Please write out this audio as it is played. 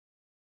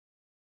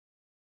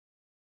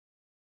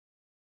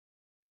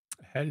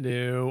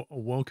Hello,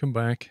 welcome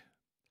back.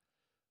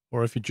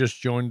 Or if you just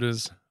joined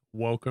us,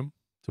 welcome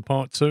to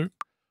part two.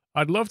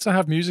 I'd love to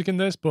have music in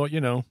this, but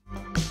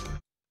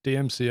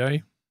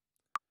DMCA,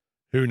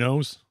 who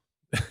knows?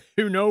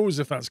 Who knows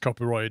if that's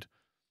copyrighted?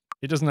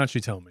 It doesn't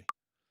actually tell me.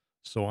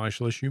 So I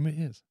shall assume it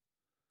is.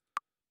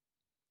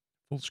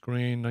 Full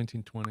screen,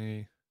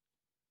 1920.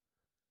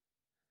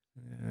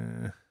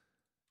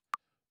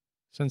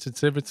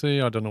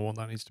 Sensitivity, I don't know what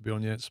that needs to be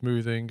on yet.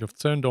 Smoothing. I've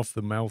turned off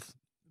the mouth?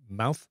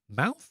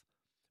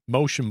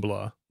 Motion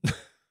blur.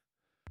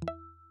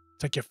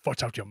 Take your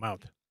foot out your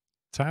mouth.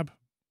 Tab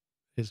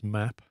is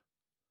map.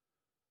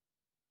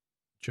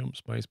 Jump,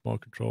 space, bar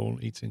control,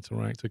 eat,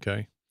 interact.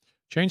 Okay.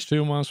 Change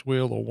to mouse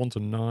wheel or 1 to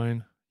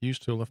 9. Use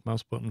to left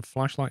mouse button.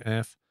 Flashlight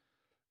F.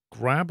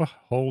 Grab,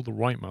 hold the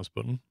right mouse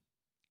button.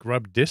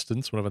 Grab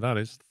distance, whatever that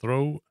is.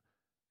 Throw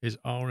is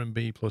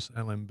RMB plus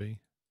LMB.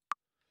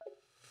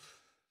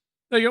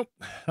 There you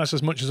go. That's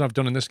as much as I've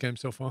done in this game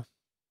so far.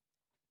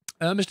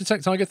 Mr.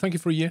 Tech Tiger, thank you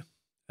for a year.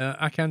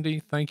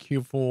 Akandi, thank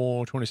you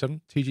for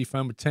 27. TG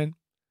Fan with 10.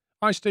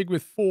 iStig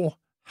with 4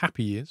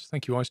 happy years.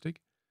 Thank you, iStig.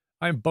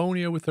 I am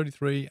Bonio with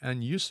 33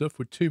 and Yusuf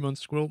with 2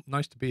 months. Squirrel,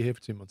 nice to be here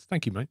for 2 months.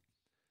 Thank you, mate.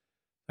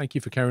 Thank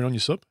you for carrying on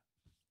your sub.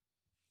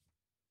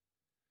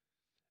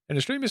 In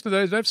a stream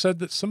yesterday, Dev said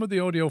that some of the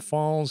audio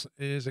files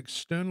is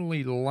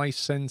externally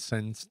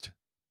licensed,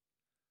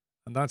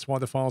 and that's why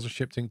the files are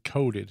shipped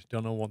encoded.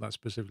 Don't know what that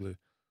specifically.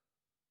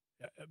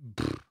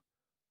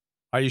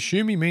 I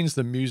assume he means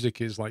the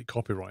music is like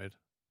copyrighted.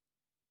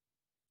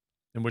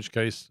 In which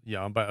case,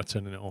 yeah, I'm better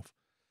turning it off.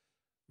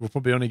 We'll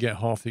probably only get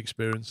half the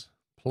experience.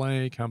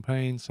 Play,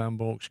 campaign,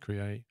 sandbox,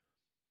 create.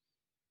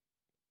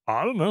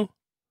 I don't know.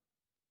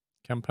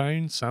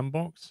 Campaign,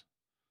 sandbox.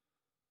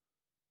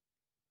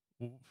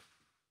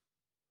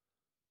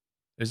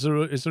 Is there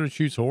a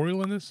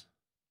tutorial in this?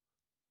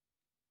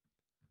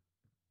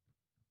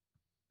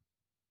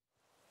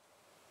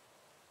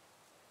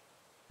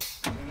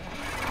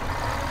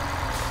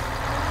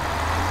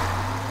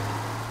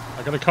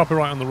 I got a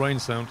copyright on the rain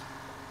sound.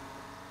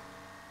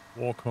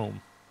 Walk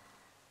home.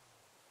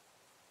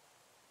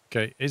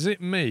 Okay, is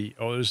it me,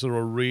 or is there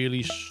a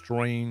really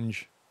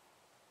strange,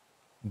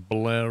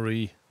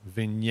 blurry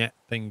vignette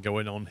thing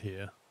going on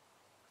here?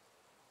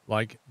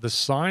 Like, the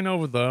sign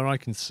over there I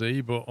can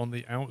see, but on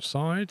the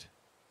outside,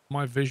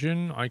 my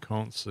vision, I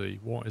can't see.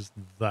 What is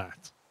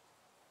that?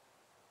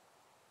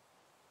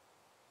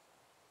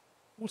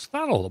 What's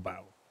that all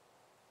about?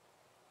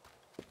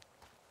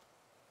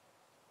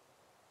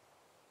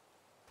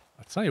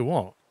 I tell you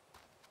what,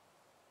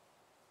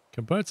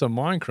 compared to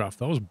Minecraft,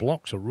 those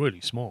blocks are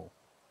really small.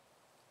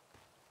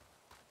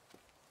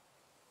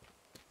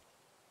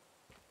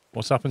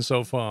 What's happened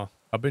so far?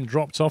 I've been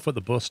dropped off at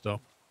the bus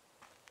stop.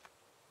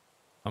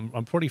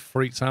 I'm pretty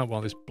freaked out by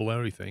this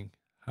blurry thing.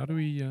 How do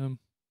we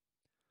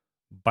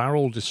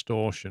barrel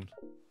distortion?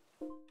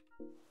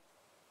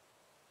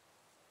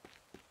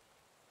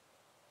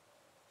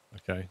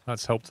 Okay,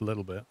 that's helped a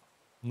little bit.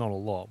 Not a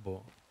lot,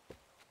 but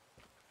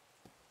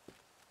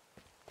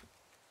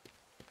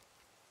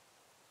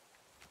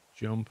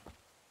jump.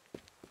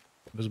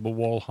 Visible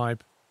wall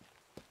hype.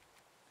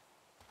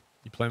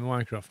 You play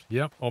Minecraft?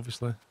 Yep,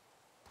 obviously.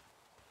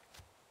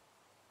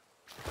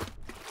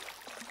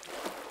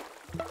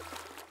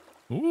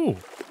 Ooh.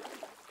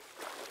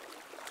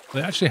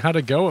 They actually had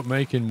a go at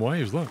making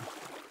waves, look.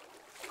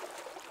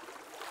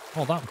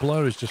 Oh, that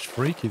blur is just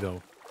freaky,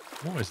 though.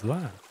 What is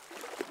that?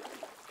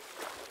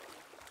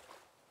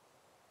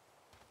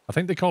 I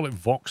think they call it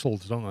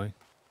voxels, don't they?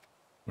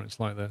 When it's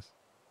like this.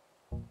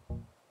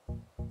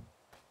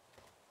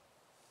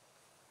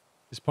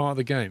 It's part of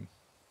the game.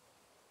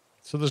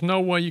 So there's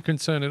no way you can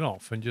turn it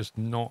off and just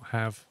not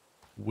have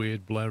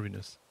weird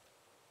blurriness.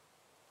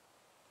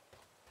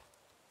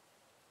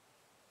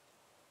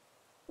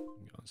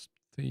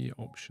 The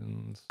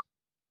options.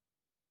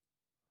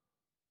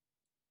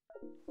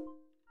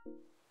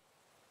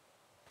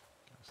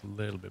 It's a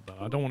little bit better.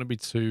 I don't want to be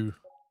too...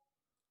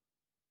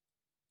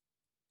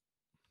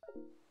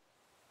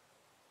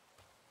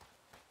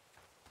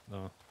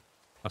 No,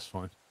 that's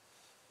fine.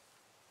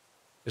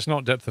 It's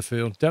not depth of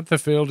field. Depth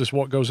of field is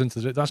what goes into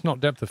the... That's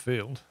not depth of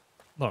field.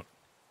 Look.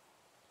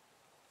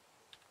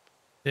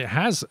 It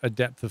has a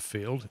depth of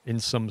field in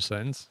some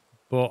sense,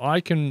 but I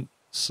can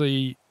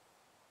see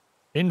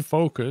in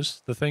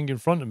focus the thing in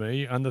front of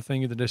me and the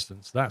thing in the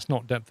distance. That's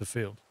not depth of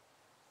field.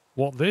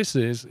 What this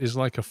is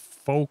like a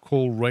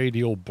focal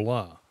radial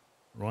blur,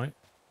 right?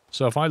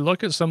 So if I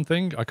look at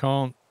something, I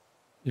can't,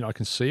 I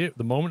can see it.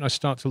 The moment I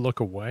start to look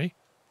away,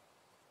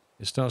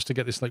 it starts to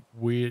get this like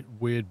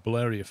weird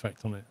blurry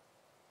effect on it.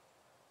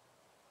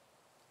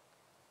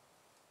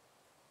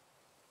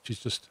 Which is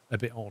just a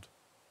bit odd.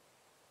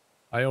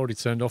 I already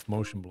turned off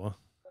motion blur.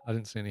 I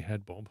didn't see any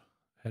head bob.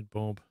 Head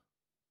bob.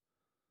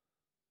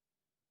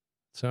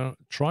 So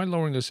try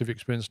lowering this if you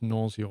experience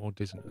nausea or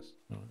dizziness.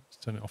 All right, let's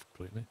turn it off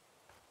completely.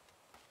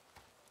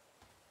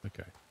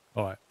 Okay.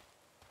 All right.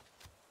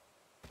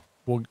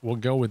 We'll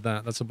go with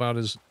that. That's about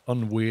as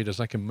unweird as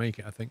I can make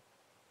it, I think.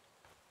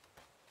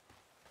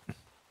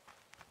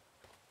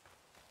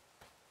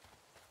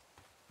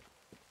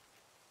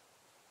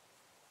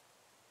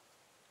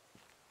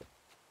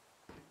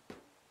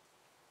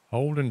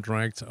 Hold and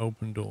drag to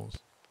open doors.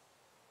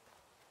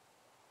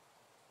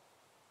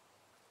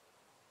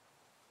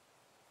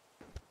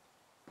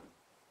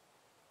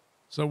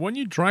 So when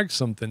you drag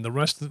something, the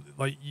rest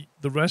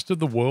of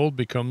the world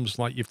becomes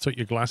like you've took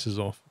your glasses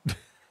off.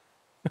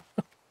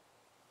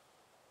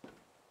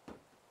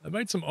 They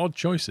made some odd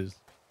choices.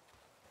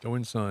 Go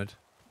inside.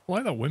 I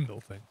like that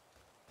windmill thing.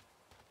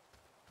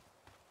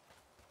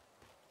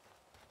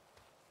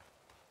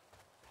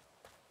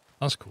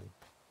 That's cool.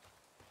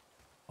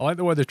 I like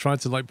the way they tried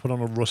to like put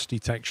on a rusty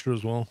texture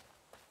as well.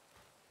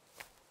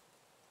 I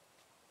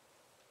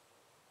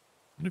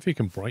wonder if you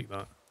can break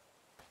that.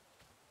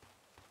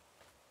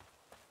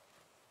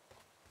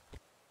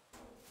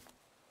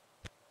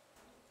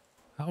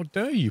 How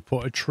dare you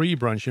put a tree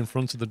branch in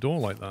front of the door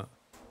like that?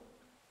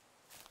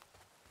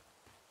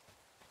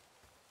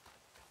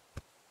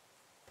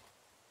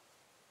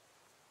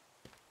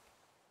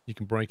 You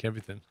can break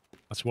everything.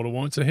 That's what I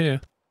wanted to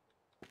hear.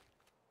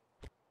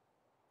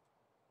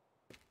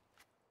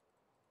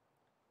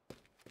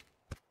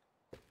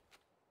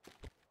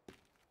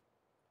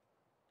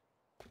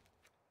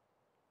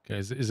 Okay,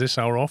 is this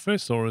our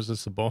office or is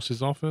this the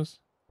boss's office?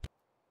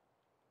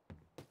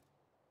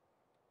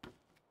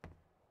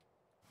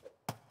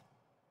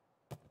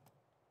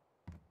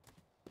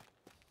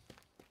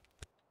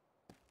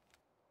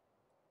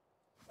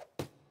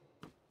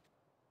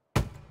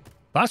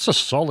 That's a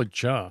solid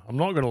chair. I'm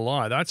not going to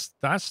lie.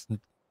 That's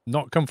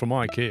not come from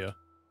IKEA.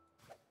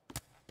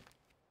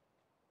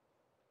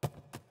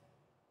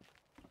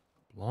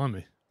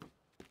 Blimey.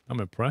 I'm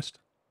impressed.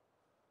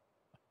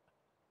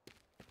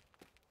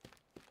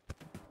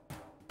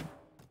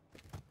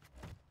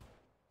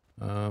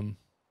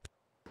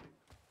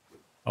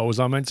 Oh, was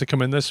I meant to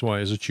come in this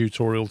way as a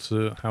tutorial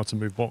to how to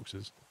move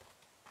boxes?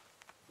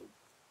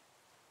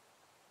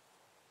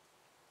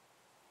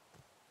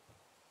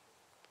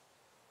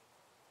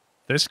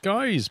 This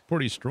guy is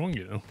pretty strong,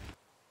 you know.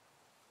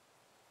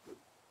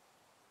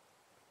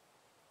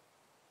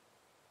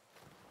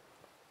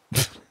 I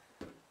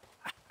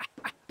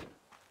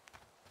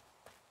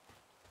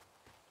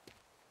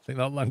think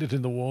that landed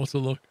in the water,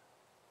 look.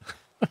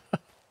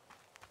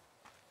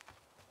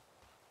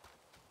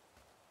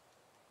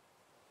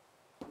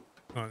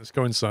 Alright, let's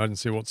go inside and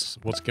see what's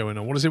going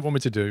on. What does it want me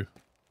to do?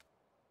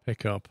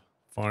 Pick up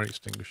fire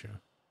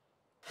extinguisher.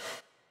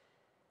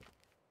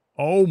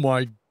 Oh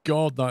my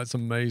god, that's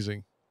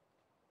amazing.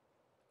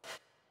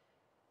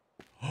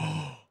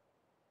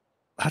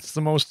 That's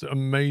the most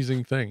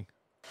amazing thing.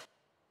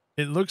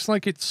 It looks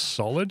like it's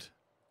solid,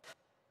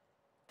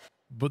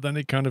 but then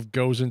it kind of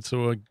goes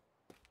into a...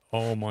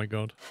 Oh my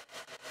god.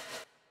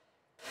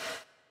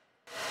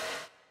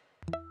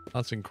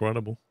 That's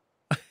incredible.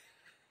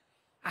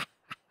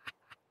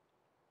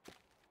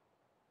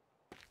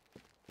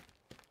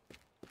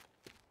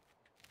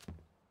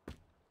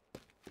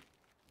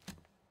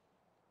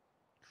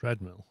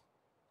 Treadmill.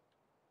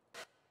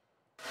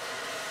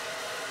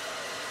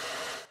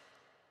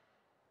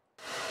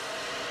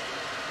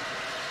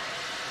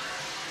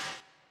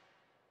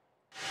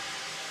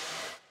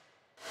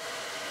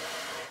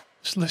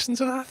 Just listen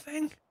to that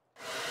thing.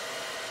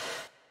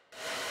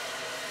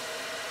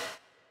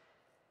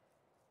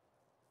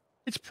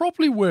 It's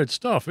properly weird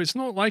stuff. It's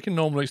not like a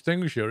normal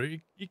extinguisher.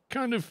 It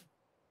kind of...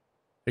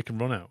 It can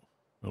run out.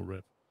 Oh,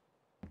 rip.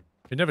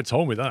 It never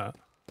told me that.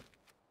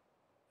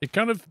 It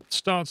kind of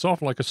starts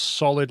off like a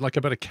solid, like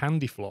a bit of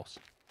candy floss.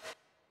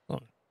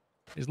 Oh,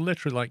 it's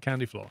literally like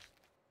candy floss.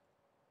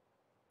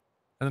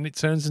 And then it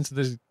turns into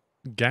this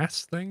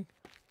gas thing.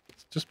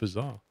 It's just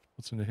bizarre.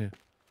 What's in here?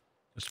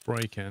 A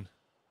spray can.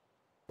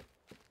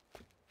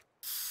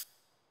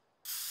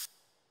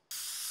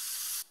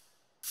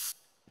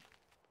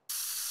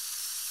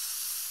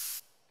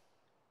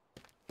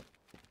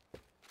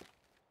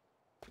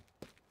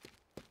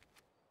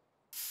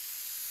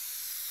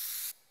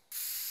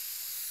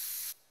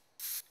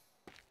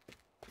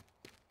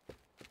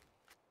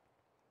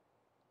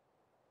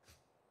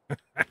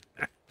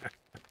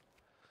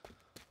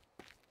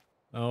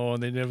 Oh,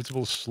 and the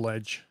inevitable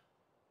sledge.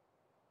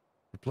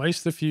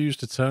 Replace the fuse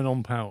to turn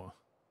on power.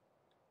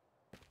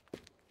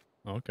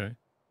 Okay.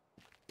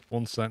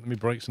 1 sec. Let me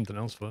break something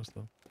else first,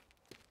 though.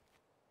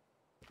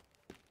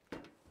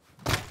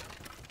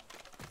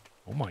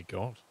 Oh my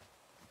god.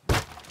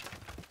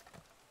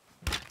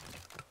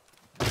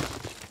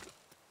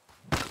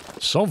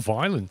 So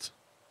violent.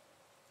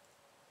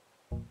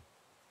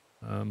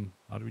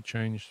 How do we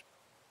change?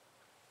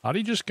 How do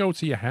you just go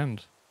to your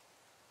hand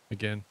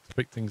again to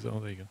pick things up? Oh,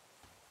 there you go.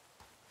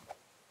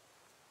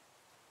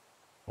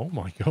 Oh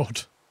my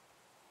god.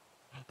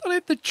 That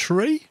hit the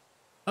tree?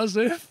 As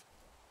if.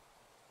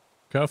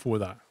 Careful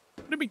with that.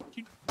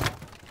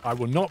 I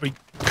will not be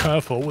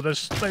careful with a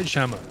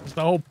sledgehammer.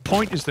 The whole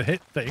point is to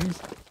hit things.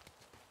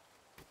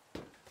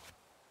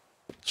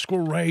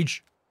 Squirrel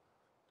rage.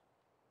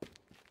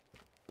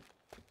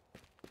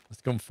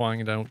 Let's go and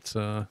find out.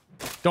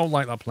 Don't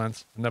like that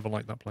plant. I never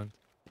liked that plant.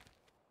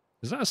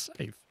 Is that a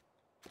safe?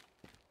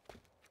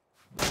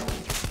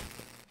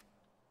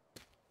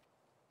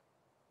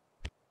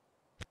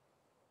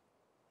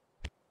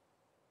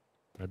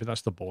 Maybe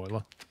that's the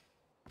boiler.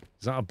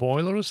 Is that a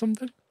boiler or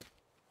something?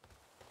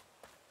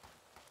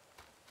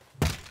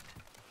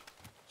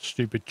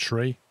 Stupid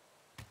tree.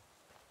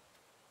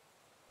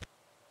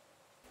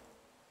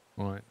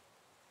 Right.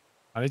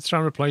 I need to try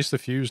and replace the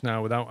fuse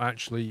now without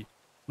actually...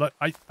 Look,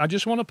 I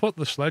just want to put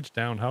the sledge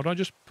down. How do I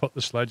just put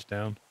the sledge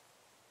down?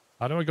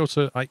 How do I go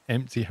to, like,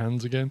 empty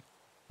hands again?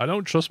 I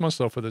don't trust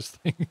myself with this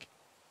thing.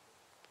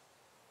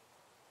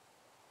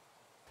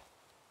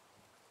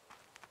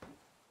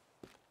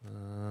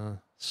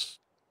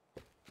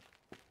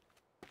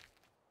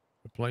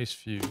 Replace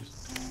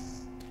fuse.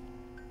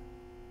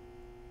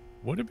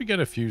 Where did we get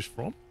a fuse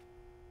from?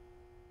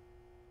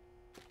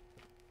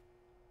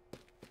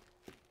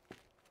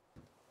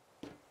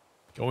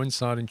 Go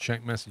inside and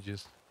check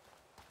messages.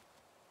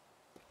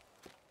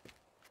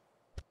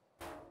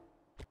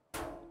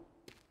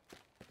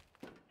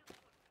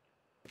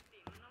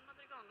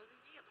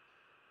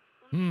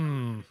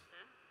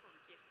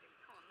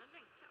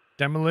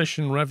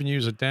 Demolition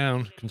revenues are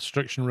down.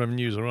 Construction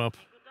revenues are up.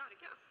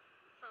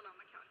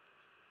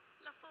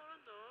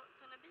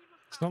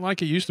 It's not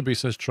like it used to be,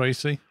 says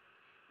Tracy.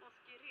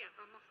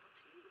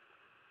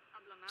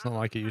 It's not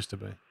like it used to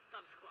be.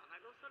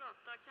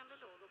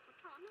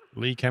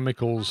 Lee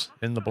Chemicals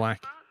in the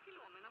black.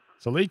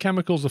 So Lee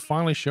Chemicals have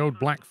finally showed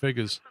black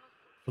figures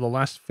for the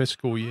last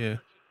fiscal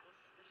year.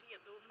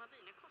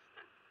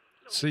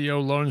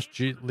 CEO Lawrence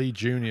Lee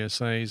Jr.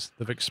 says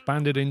they've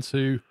expanded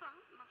into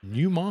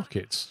new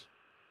markets.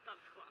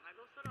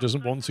 He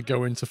doesn't want to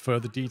go into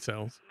further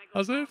details.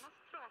 As if.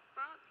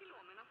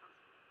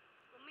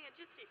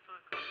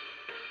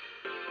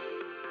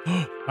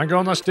 Hang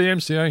on, that's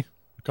DMCA.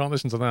 I can't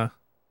listen to that.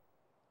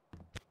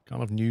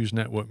 Can't have news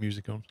network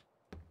music on.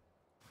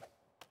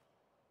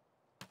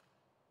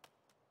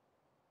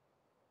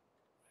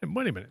 Hey,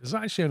 wait a minute. There's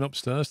actually an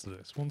upstairs to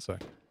this. One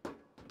sec.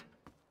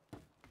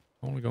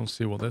 I want to go and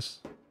see what this...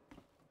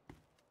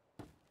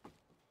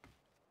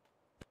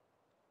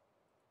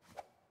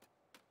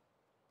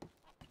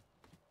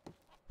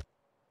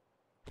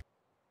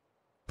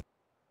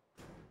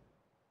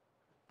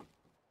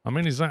 I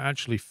mean, is that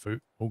actually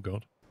food? Oh,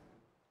 God.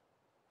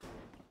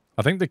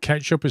 I think the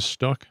ketchup is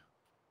stuck.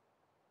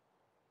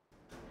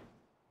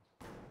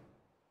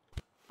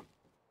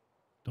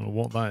 Don't know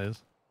what that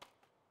is.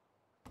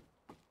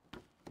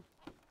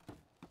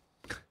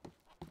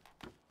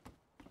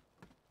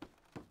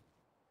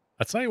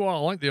 I tell you what, I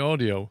like the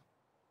audio.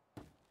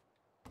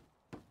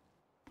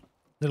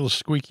 Little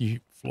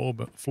squeaky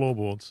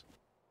floorboards.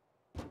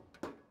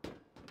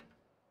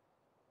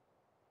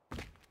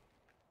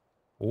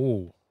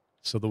 Oh,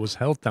 so there was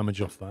health damage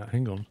off that.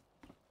 Hang on.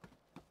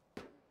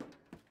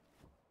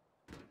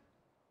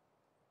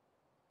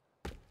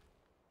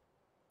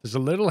 There's a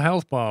little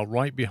health bar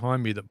right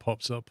behind me that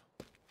pops up.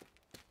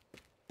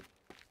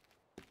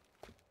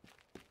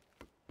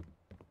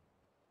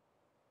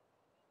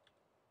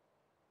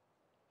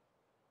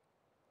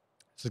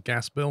 It's a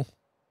gas bill.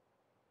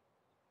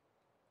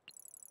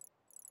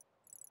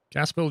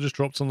 Gas bill just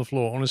dropped on the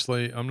floor.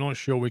 Honestly, I'm not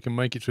sure we can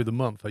make it through the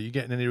month. Are you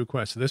getting any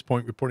requests? At this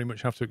point, we pretty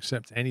much have to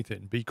accept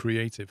anything. Be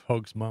creative.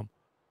 Hugs, Mum.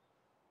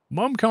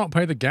 Mum can't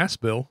pay the gas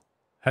bill.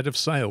 Head of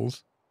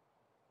sales.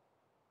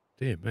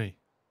 Dear me.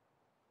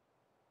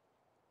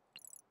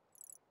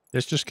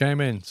 This just came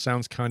in.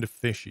 Sounds kind of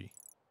fishy.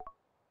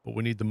 But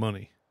we need the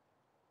money.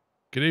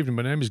 Good evening.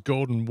 My name is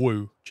Gordon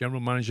Wu,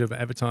 General Manager of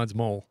Evertides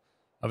Mall.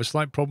 I have a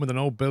slight problem with an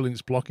old building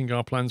that's blocking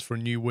our plans for a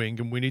new wing,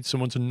 and we need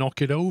someone to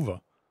knock it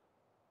over.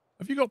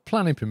 Have you got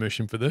planning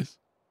permission for this?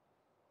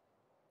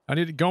 I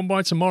need it gone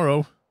by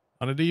tomorrow,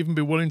 and I'd even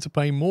be willing to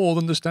pay more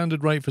than the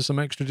standard rate for some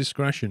extra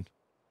discretion.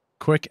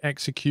 Quick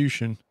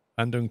execution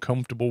and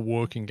uncomfortable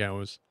working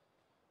hours.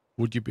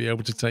 Would you be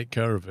able to take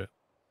care of it?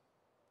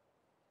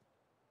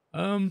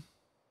 Well,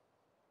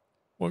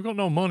 I've got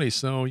no money,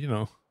 so, you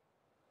know.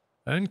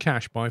 Earn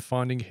cash by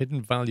finding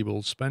hidden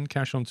valuables. Spend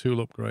cash on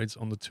tool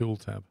upgrades on the tool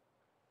tab.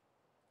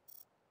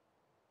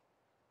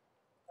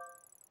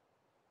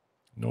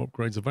 No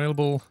upgrades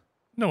available.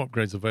 No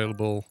upgrades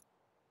available.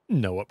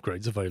 No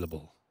upgrades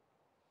available.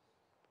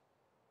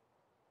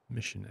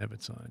 Mission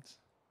Evertides.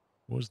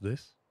 What was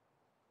this?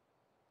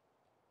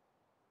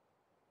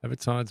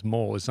 Evertides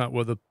Mall. Is that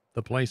where the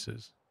place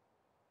is?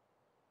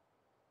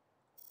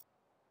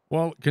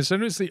 Well,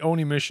 considering it's the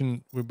only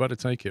mission, we better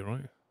take it,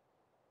 right?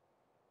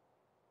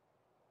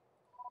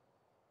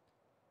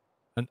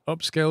 An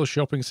upscale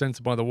shopping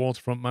centre by the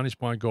waterfront managed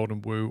by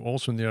Gordon Wu.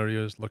 Also in the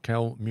area is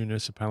Locale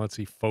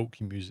Municipality Folk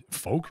Museum.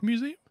 Folk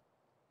Museum?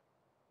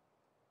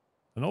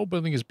 An old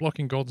building is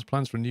blocking Gordon's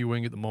plans for a new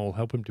wing at the mall.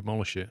 Help him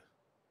demolish it.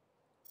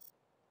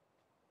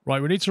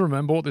 Right, we need to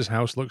remember what this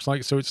house looks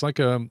like. So it's like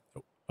a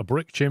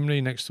brick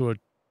chimney next to a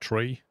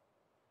tree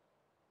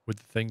with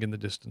the thing in the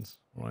distance.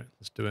 Right,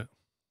 let's do it.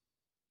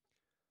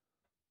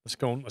 Let's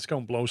go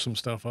and blow some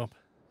stuff up.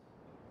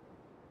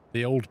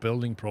 The old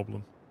building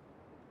problem.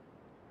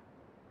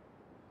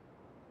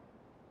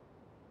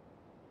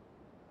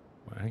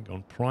 Wait, hang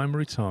on.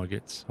 Primary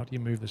targets. How do you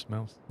move this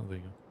mouse? Oh, there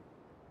you go.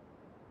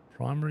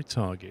 Primary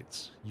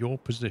targets. Your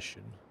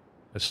position.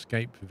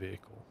 escape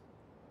vehicle.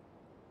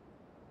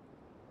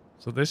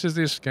 So this is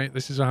the escape.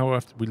 This is how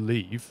after we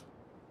leave.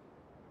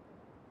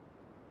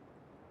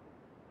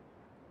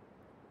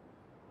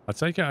 I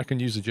take it I can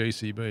use the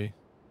JCB.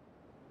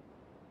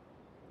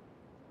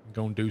 And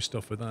go and do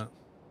stuff with that.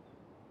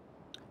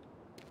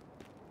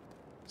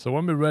 So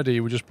when we're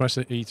ready, we just press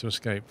the E to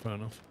escape. Fair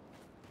enough.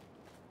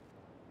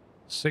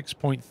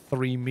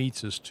 6.3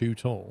 meters too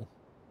tall.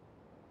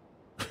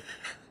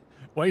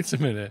 Wait a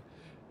minute.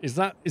 Is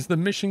the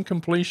mission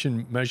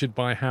completion measured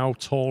by how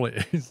tall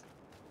it is?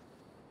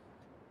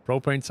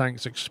 Propane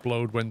tanks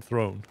explode when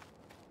thrown.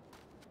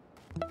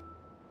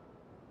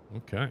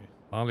 Okay.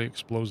 Highly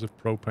explosive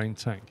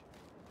propane tank.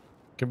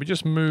 Can we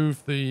just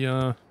move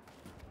the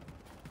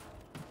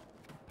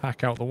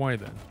pack out the way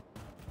then?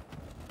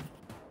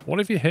 What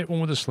if you hit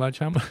one with a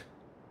sledgehammer?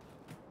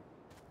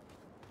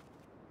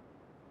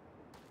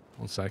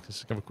 One sec, let's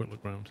just have a quick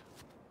look around.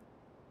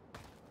 I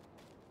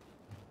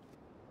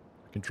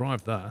can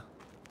drive that. I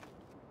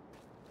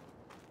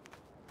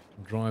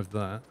can drive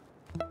that.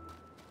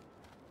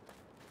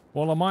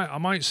 Well, I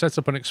might set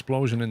up an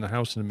explosion in the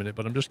house in a minute,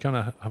 but I'm just kind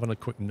of having a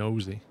quick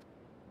nosy.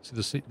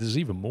 See, there's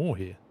even more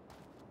here.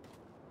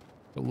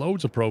 Got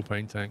loads of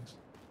propane tanks.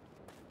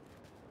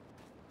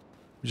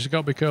 You just got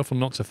to be careful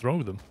not to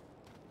throw them.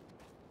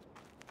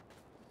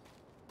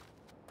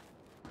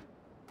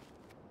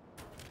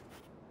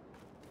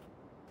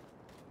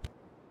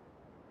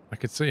 I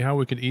could see how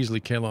we could easily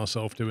kill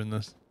ourselves doing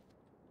this.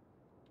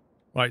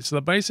 Right, so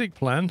the basic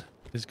plan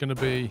is going to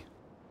be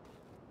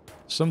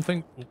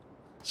something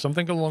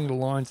along the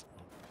lines...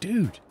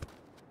 Dude,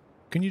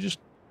 can you just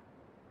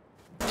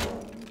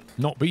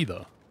not be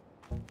there?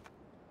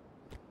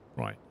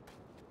 Right.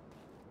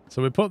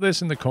 So we put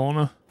this in the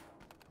corner.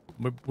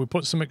 We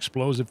put some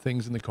explosive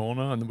things in the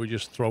corner and then we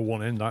just throw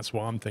one in. That's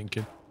what I'm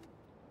thinking.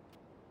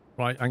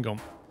 Right, hang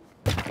on.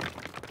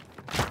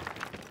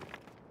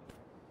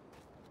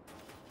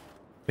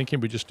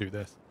 Thinking we just do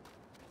this.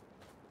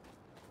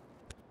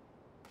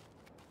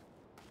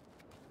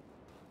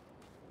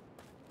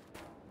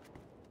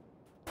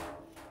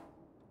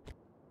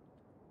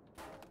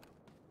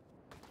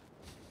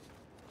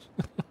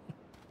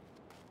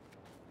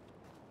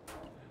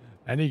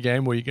 Any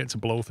game where you get to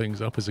blow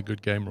things up is a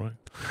good game, right?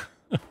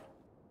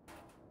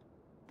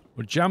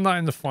 We'll jam that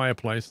in the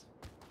fireplace.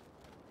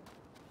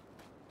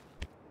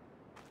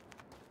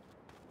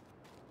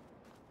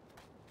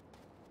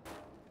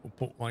 We'll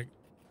put like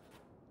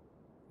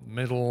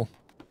middle.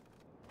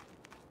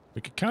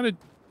 We can't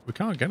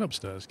get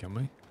upstairs, can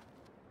we?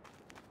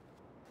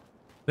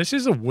 This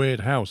is a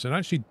weird house. It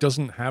actually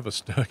doesn't have a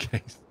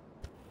staircase.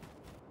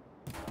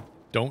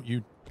 Don't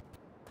you?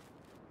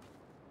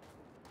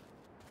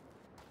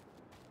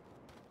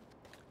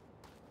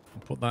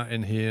 Put that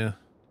in here.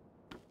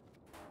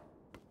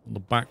 On the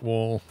back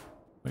wall.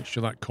 Make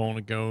sure that corner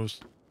goes.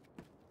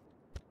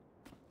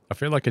 I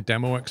feel like a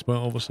demo expert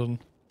all of a sudden.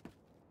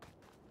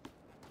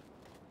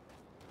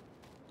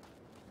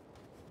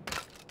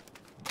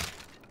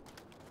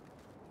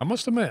 I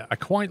must admit, I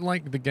quite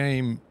like the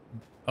game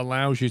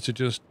allows you to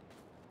just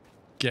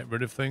get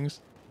rid of things.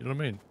 You know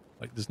what I mean?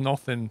 Like there's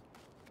nothing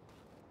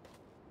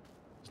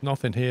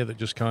here that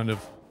just kind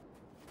of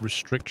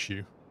restricts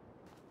you.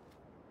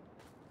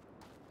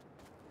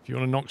 If you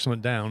want to knock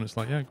something down, it's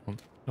like, yeah, go on,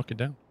 knock it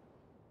down.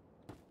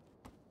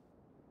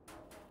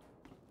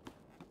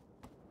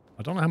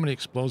 I don't know how many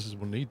explosives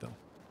we'll need, though.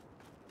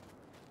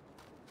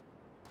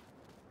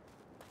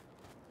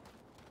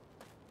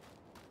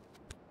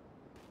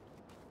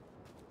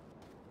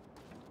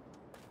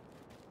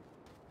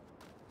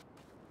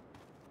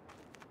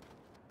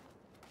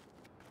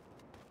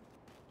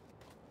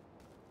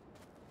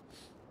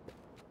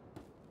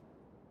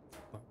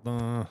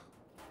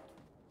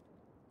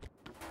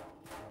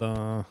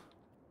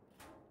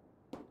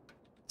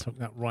 Tuck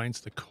that right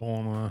into the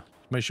corner.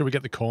 Make sure we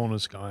get the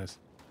corners, guys.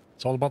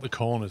 It's all about the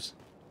corners.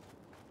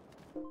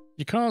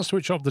 You can't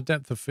switch off the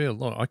depth of field.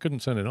 Look, I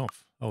couldn't turn it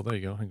off. Oh, there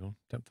you go. Hang on.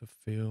 Depth of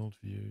field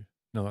view.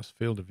 No, that's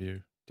field of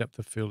view. Depth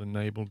of field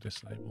enabled,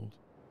 disabled.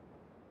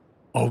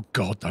 Oh,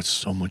 God, that's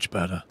so much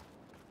better.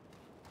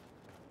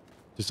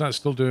 Does that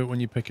still do it when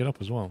you pick it up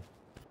as well?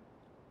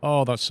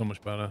 Oh, that's so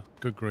much better.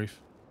 Good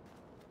grief.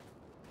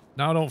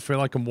 Now I don't feel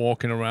like I'm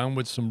walking around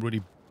with some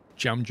really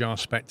jam jar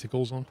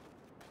spectacles on.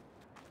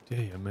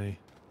 Dear me.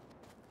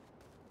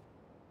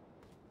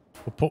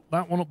 We'll put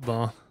that one up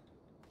there.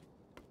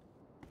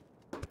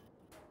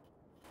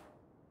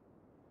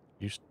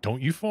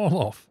 Don't you fall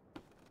off.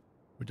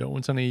 We don't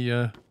want any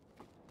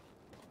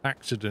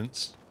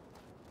accidents.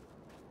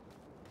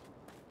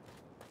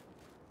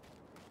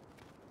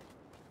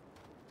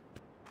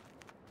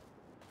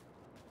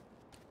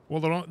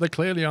 Well, there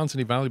clearly aren't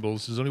any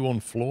valuables. There's only one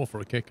floor for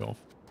a kickoff.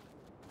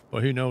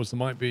 But who knows? There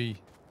might be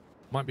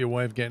a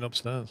way of getting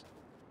upstairs.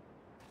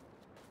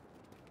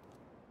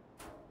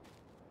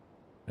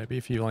 Maybe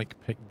if you like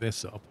pick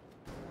this up.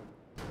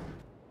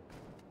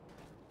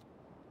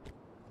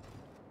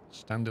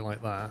 Stand it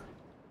like that.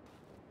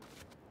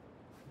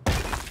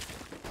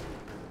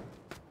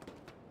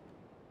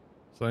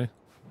 See?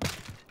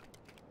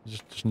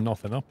 There's just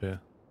nothing up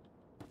here.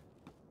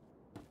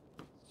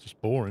 It's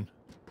just boring.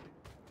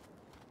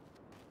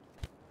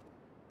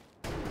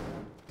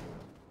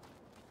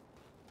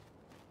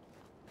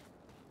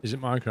 Is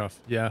it Minecraft?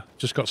 Yeah,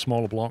 just got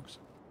smaller blocks.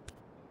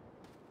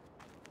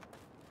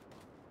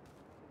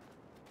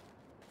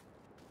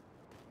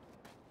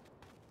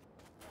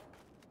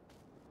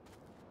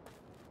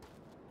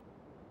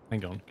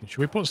 Hang on. Should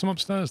we put some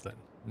upstairs then?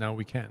 Now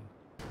we can.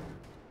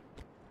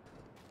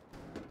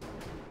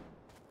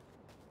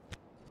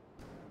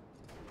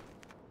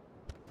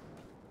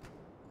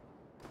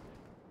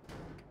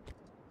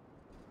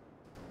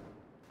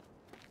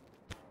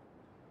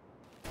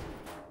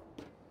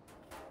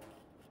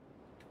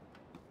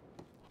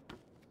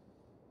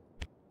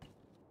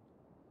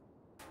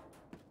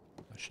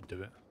 That should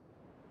do it.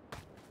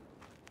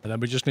 And then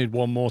we just need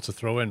one more to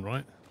throw in,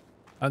 right?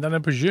 And then I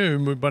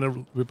presume we better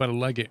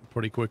leg it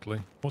pretty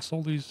quickly. What's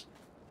all these?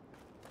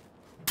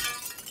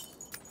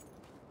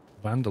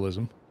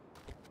 Vandalism.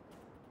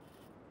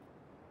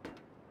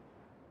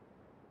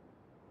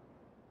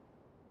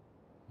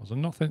 Was there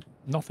nothing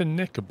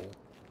nickable?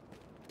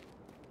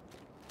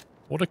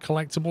 What do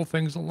collectible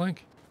things look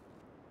like?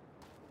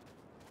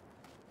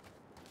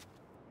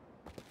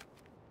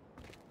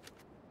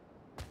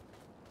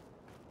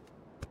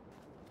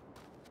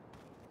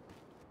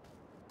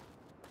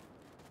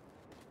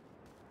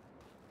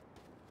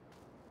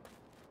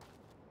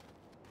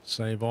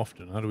 Save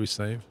often. How do we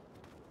save?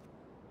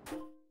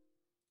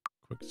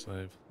 Quick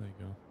save. There you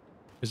go.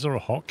 Is there a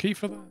hotkey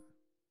for that?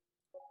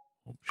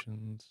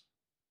 Options.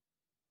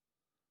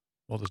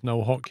 Well, there's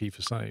no hotkey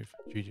for save.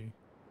 GG.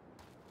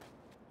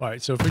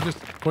 Right, so if we just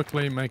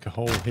quickly make a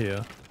hole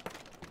here.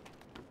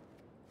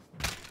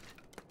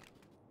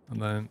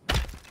 And then...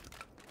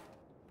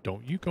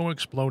 Don't you go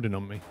exploding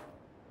on me.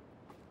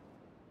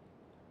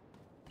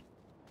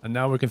 And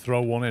now we can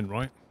throw one in,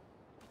 right?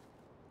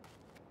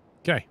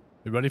 Okay.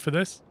 You ready for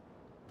this?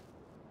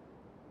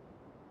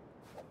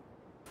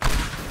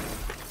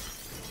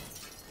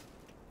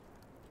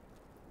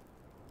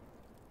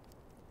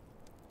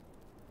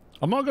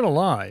 I'm not going to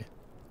lie.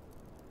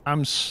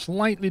 I'm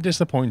slightly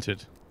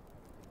disappointed.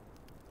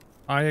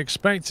 I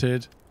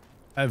expected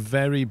a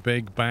very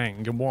big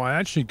bang, and what I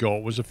actually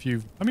got was a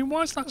few... I mean,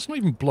 why is that? It's not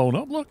even blown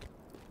up, look.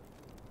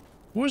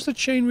 Where's the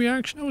chain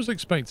reaction I was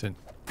expecting?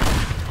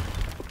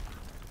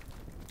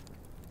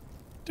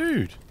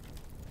 Dude.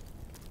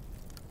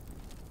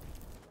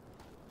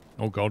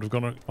 Oh god, we've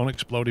got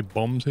unexploded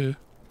bombs here.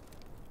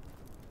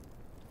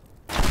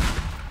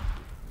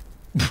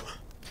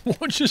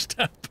 What just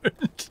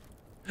happened?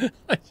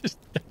 I just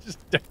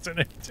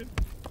detonated.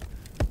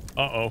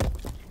 Uh-oh.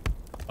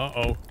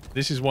 Uh-oh.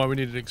 This is why we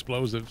needed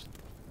explosives.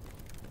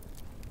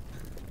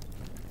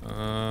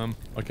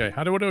 Okay,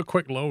 how do I do a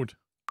quick load?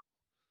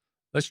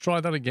 Let's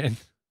try that again.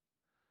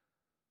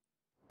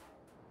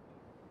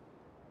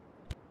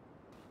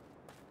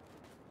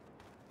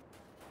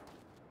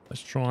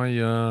 Let's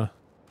try,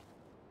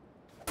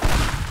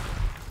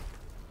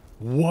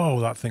 Whoa,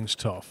 that thing's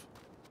tough.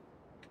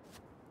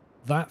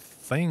 That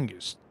thing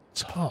is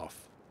tough.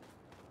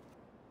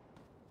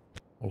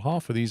 Well,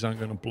 half of these aren't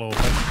going to blow up.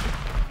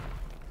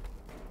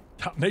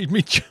 That made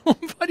me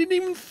jump. I didn't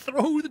even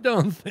throw the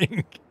darn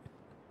thing.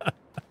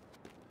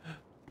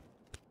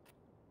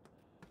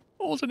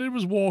 All I did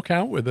was walk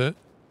out with it.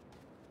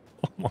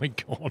 Oh my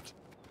god.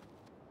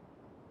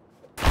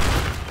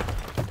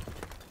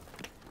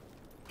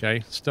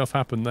 Okay, stuff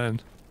happened then.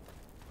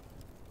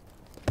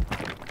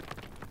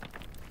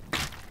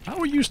 How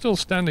are you still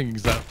standing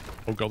exact?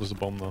 Oh god, there's a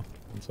bomb though.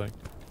 One sec.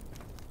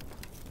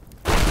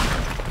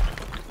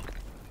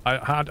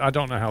 I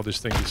don't know how this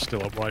thing is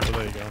still upright, but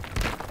there you go.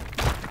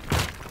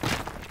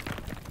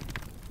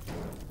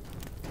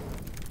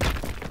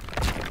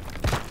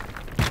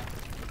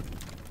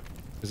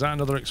 Is that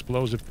another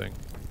explosive thing?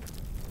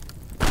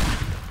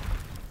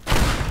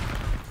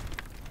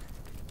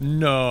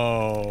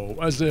 No,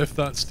 as if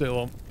that's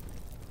still on.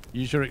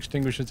 Use your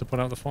extinguisher to put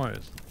out the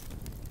fires.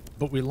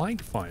 But we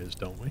like fires,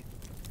 don't we?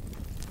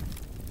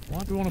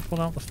 Why do we want to put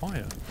out the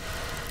fire?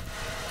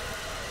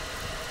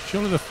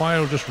 Surely the fire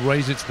will just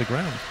raise it to the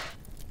ground.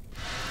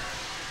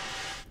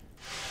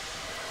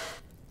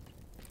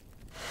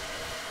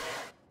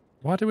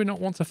 Why do we not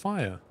want a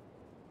fire?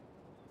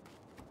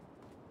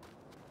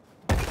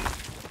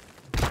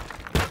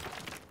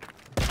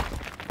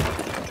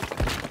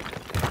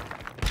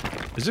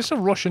 Is this a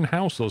Russian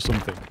house or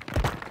something?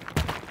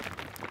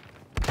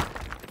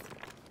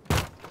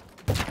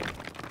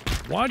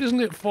 Why doesn't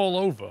it fall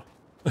over?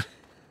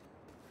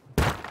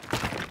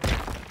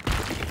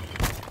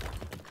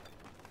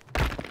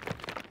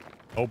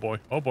 Oh boy,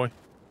 oh boy.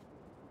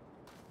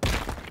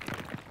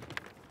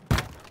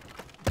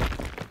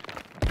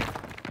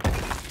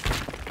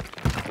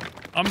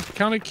 I'm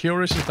kind of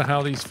curious as to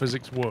how these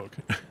physics work.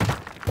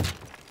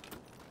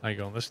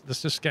 Hang on,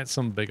 let's just get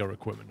some bigger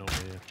equipment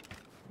over here.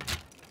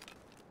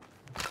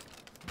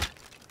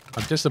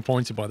 I'm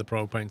disappointed by the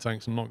propane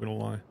tanks, I'm not going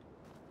to lie.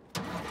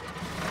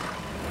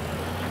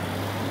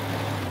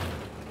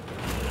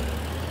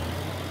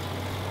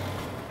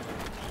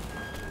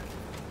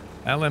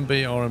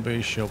 LMB,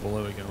 R&B, shovel.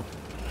 There we go.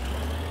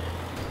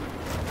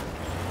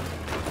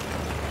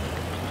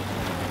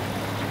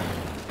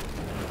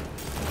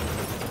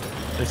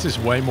 This is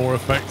way more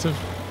effective.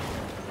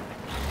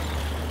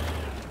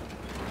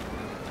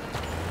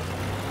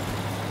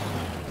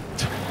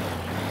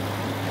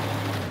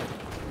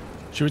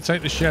 Should we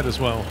take the shed as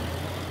well?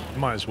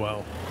 Might as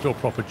well. Do a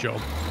proper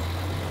job.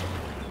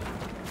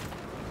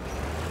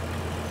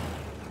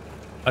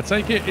 I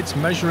take it it's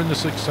measuring the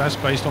success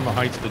based on the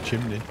height of the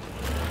chimney.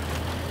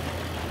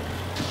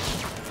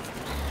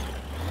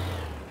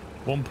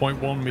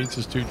 1.1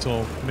 meters too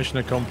tall. Mission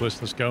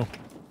accomplished. Let's go.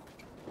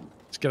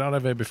 Let's get out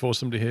of here before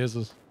somebody hears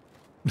us.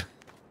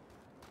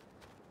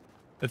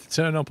 If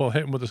they turn up, I'll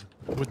hit them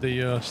with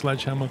the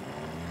sledgehammer.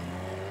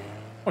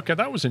 Okay,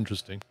 that was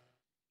interesting.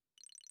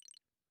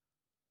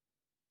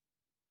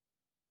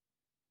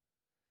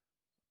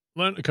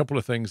 Learned a couple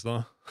of things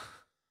though.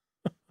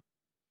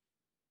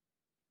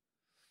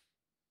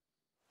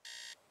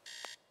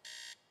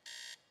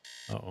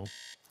 Uh-oh.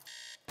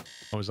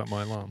 Oh, is that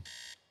my alarm?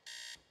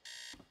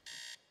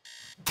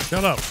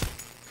 Shut up!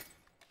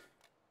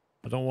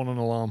 I don't want an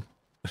alarm.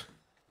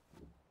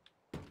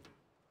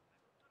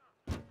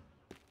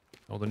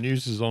 Oh, the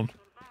news is on.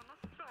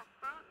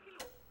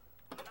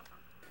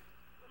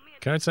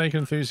 Caretaker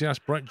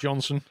enthusiast Brett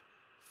Johnson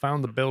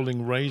found the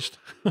building razed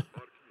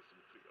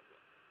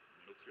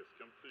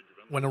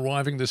when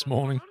arriving this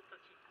morning.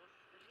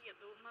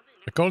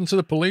 According to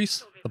the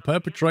police, the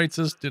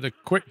perpetrators did a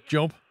quick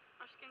job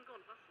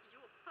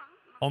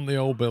on the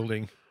old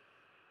building.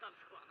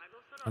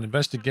 An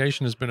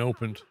investigation has been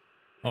opened.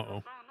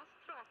 Uh-oh.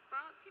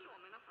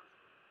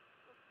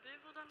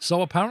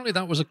 So apparently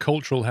that was a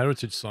cultural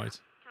heritage site.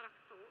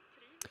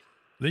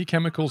 Lee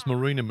Chemicals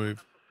Marina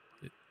Move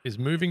is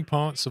moving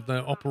parts of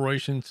their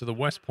operation to the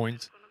West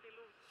Point.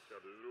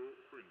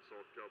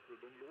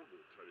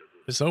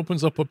 This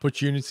opens up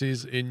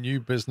opportunities in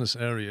new business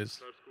areas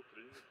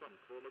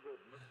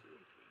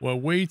where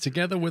we,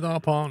 together with our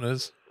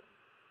partners,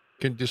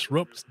 can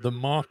disrupt the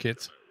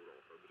market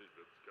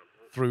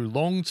through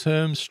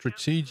long-term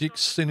strategic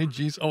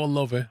synergies. Oh, I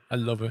love it. I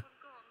love it.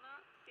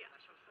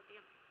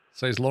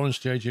 Says Lawrence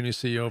J. Jr.,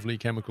 CEO of Lee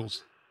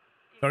Chemicals.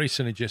 Very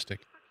synergistic.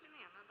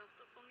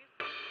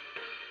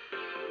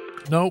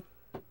 Nope.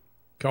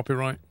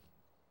 Copyright.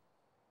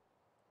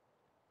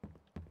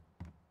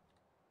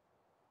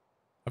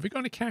 Have we got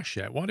any cash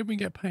yet? Why did we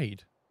get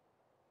paid?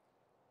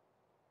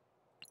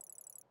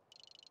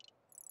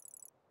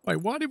 Wait,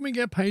 why didn't we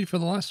get paid for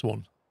the last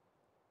one?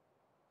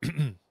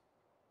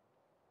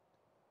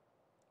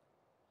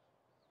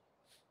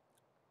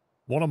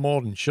 What a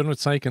modern. Shouldn't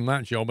have taken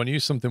that job. I knew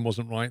something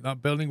wasn't right.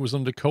 That building was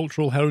under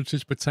cultural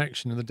heritage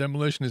protection and the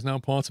demolition is now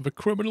part of a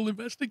criminal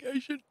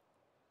investigation.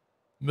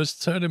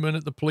 Must turn him in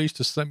at the police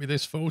to send me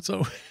this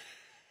photo.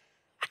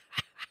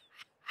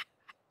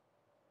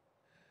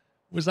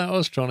 Was that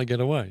us trying to get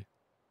away?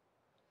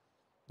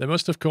 They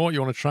must have caught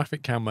you on a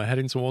traffic camera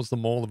heading towards the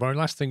mall. The very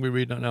last thing we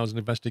read right now is an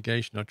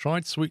investigation. I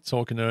tried sweet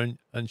talking her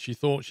and she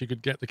thought she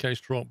could get the case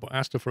dropped, but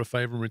asked her for a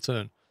favor in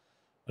return.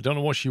 I don't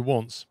know what she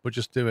wants, but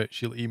just do it.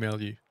 She'll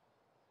email you.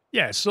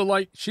 Yeah, so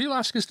like she'll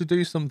ask us to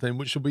do something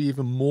which will be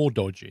even more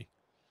dodgy.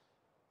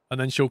 And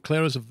then she'll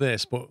clear us of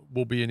this, but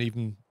we'll be in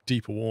even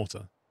deeper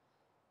water.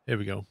 Here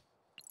we go.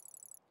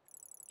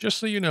 Just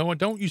so you know, I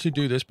don't usually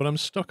do this, but I'm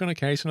stuck on a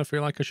case and I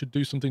feel like I should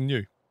do something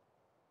new.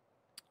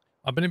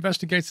 I've been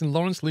investigating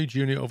Lawrence Lee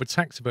Jr. over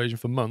tax evasion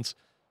for months,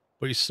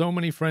 but he's so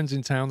many friends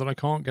in town that I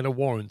can't get a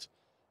warrant.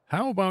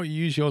 How about you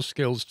use your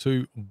skills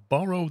to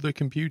borrow the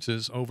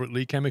computers over at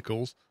Lee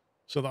Chemicals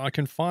so that I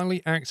can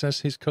finally access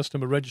his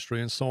customer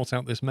registry and sort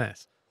out this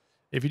mess?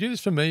 If you do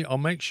this for me, I'll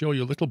make sure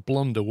your little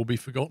blunder will be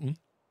forgotten.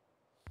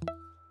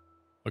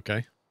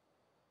 Okay.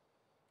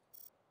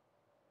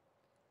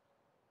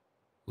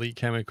 Lee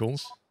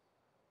Chemicals.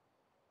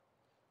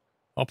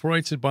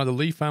 Operated by the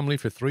Lee family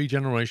for 3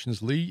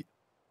 generations,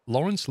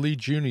 Lawrence Lee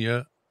Jr.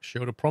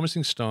 showed a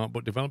promising start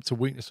but developed a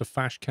weakness for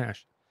fast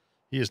cash.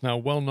 He is now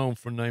well known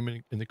for a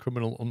name in the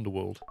criminal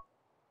underworld.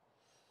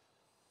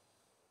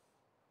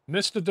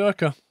 Mr.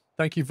 Durka,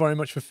 thank you very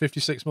much for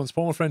 56 months.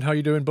 Paul, my friend, how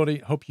you doing, buddy?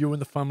 Hope you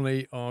and the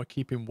family are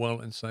keeping well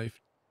and safe.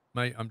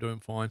 Mate, I'm doing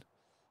fine.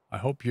 I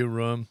hope you're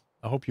well.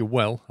 I hope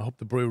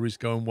the brewery's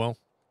going well.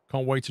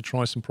 Can't wait to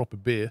try some proper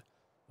beer.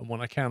 And when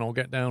I can, I'll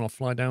get down. I'll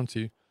fly down to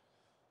you.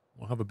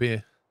 We'll have a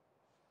beer.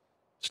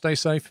 Stay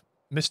safe.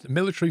 Mr.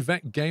 Military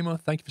Vet Gamer,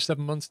 thank you for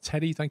 7 months.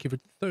 Teddy, thank you for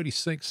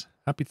 36.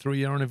 Happy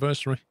 3-year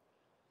anniversary.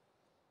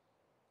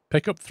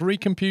 Pick up 3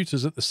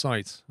 computers at the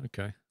site.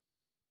 Okay.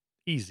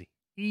 Easy.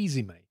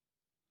 Easy, mate.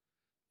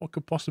 What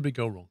could possibly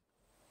go wrong?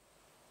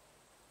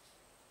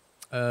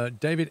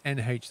 David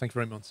NH, thank you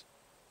very much.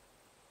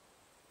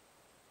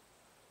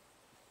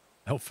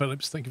 El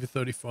Phillips, thank you for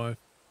 35.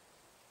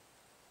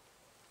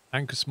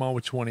 Anchor Smile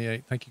with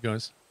 28. Thank you,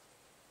 guys.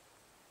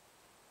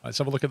 Right, let's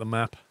have a look at the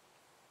map.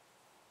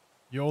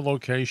 Your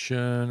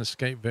location,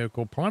 escape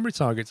vehicle, primary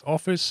targets,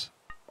 office,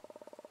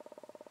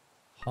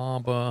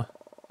 harbour,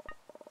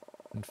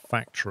 and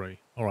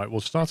factory. All right,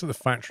 we'll start at the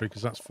factory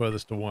because that's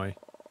furthest away.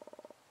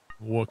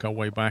 Work our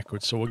way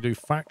backwards. So we'll do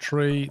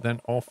factory, then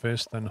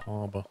office, then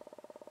harbour.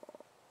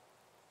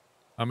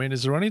 I mean,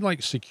 is there any,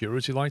 like,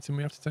 security lighting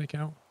we have to take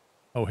out?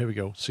 Oh, here we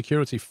go.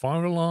 Security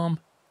fire alarm.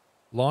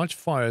 Large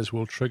fires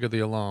will trigger the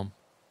alarm.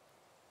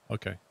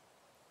 Okay.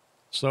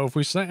 So if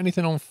we set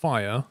anything on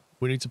fire,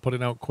 we need to put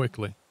it out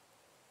quickly.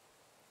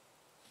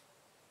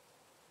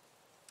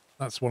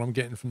 That's what I'm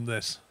getting from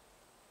this.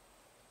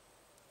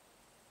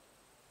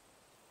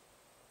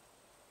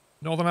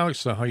 Northern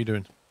Alexa, how you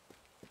doing?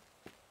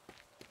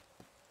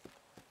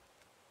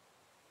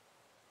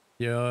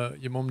 Yeah,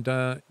 your mum,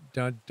 dad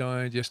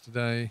died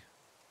yesterday.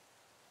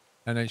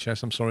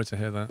 NHS, I'm sorry to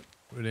hear that.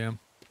 Really am.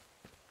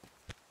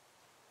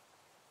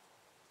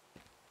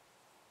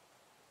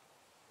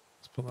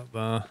 Let's put that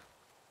there.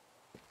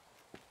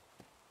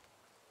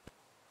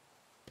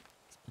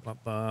 Let's put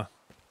that there.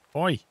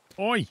 Oi!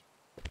 Oi!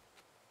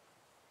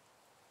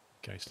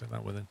 Okay, stick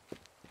that within.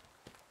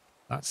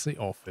 That's the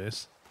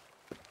office.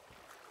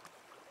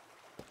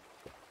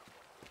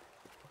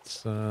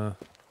 Let's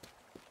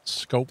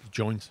scope the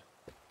joint.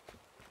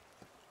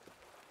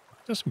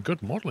 There's some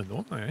good modelling,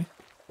 don't they? Eh?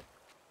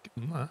 Give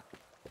them that.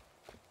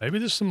 Maybe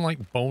there's some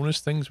like bonus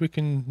things we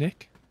can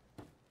nick.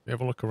 We have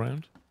a look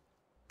around.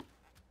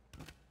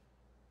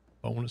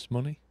 Bonus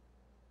money.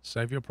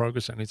 Save your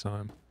progress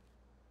anytime.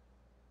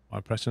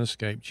 By pressing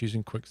escape,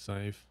 choosing quick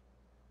save.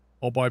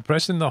 Or by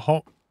pressing the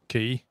hot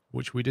key,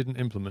 which we didn't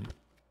implement.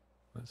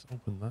 Let's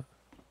open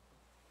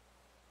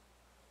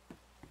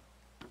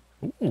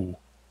that. Ooh.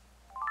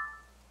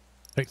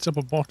 Picked up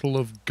a bottle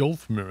of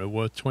Gulf Mirror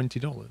worth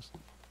 $20.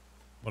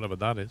 Whatever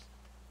that is.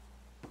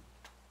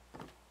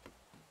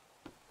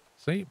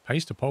 See, it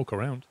pays to poke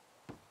around.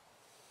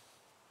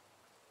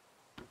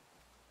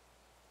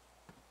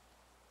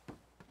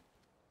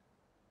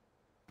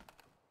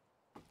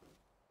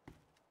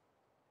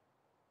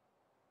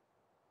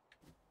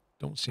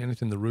 Don't see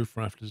anything in the roof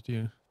rafters, do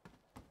you?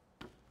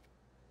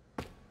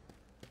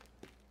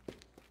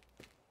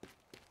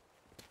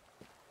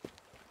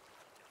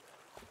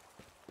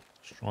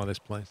 Let's try this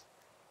place.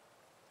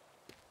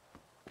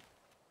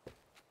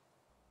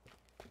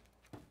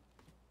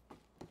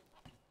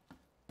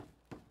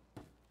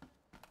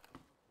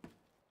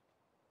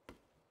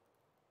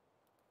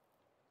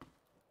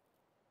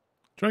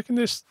 Do you reckon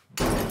this...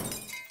 Do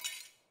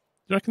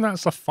you reckon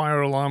that's a fire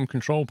alarm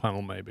control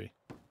panel, maybe?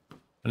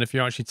 And if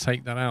you actually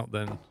take that out,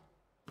 then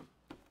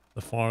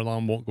the fire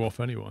alarm won't go off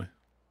anyway.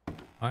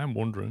 I am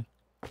wondering.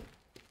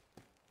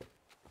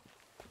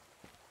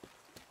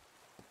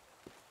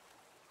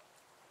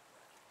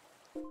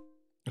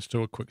 Let's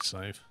do a quick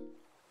save.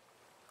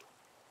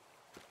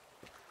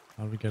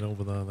 How do we get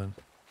over there, then?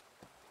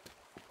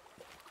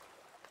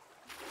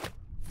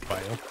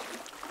 Fail.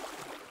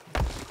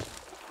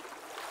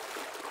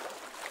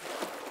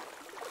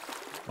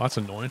 That's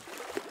annoying.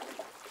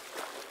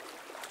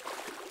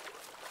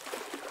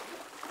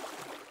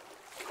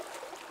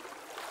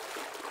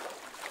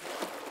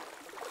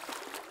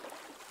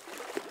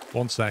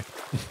 One sec.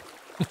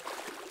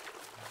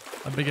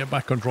 Let me get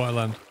back on dry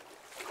land.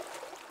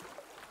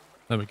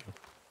 There we go.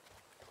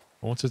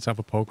 I wanted to have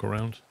a poke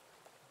around.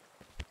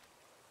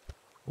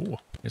 Oh,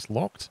 it's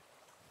locked.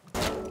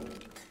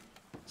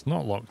 It's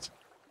not locked.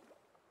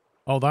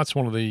 Oh, that's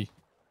one of the...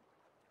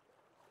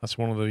 That's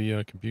one of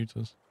the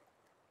computers.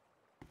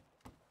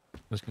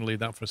 I'm just going to leave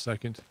that for a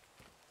second.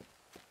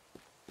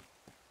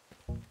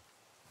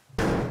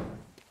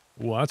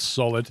 Oh, that's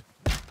solid.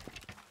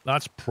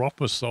 That's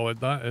proper solid,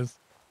 that is.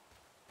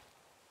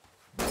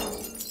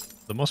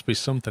 There must be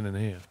something in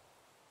here.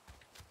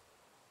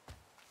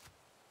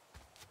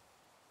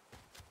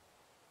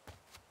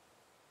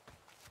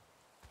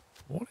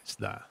 What is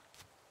that?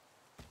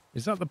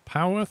 Is that the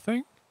power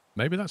thing?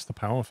 Maybe that's the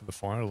power for the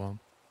fire alarm.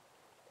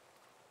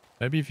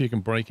 Maybe if you can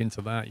break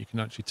into that, you can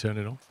actually turn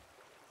it off.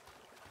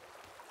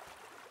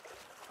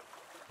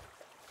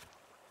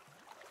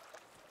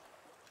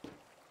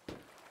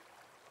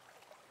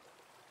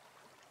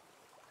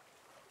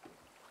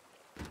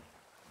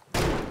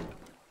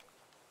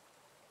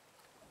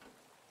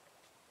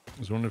 I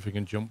was wondering if we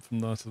can jump from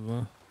there to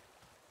there.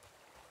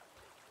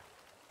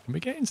 Can we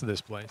get into this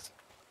place?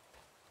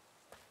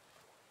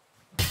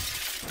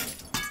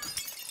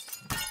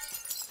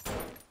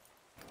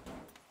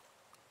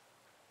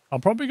 I'm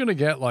probably going to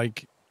get,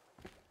 like,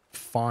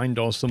 fined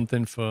or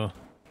something for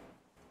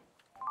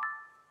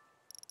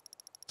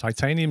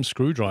titanium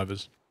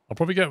screwdrivers. I'll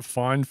probably get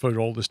fined for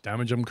all this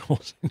damage I'm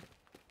causing.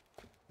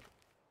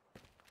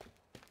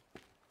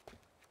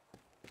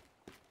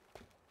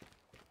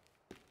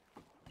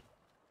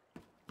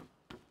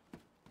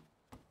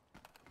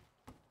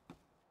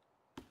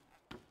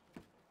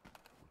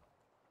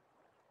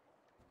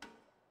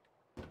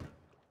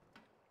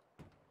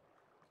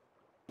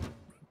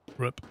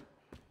 Rip.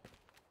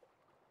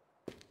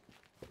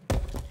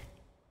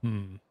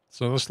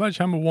 So the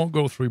sledgehammer won't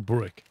go through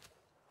brick.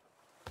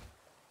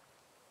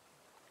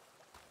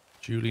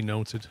 Duly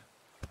noted.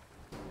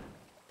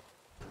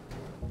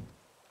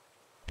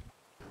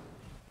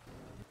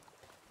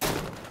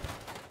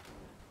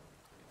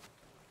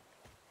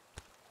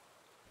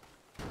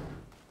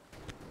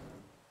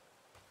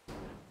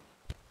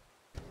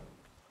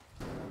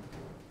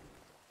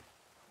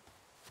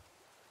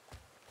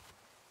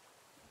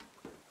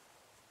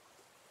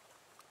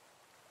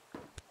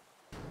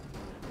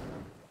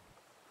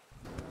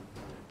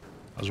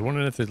 was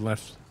wondering if they'd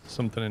left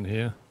something in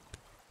here.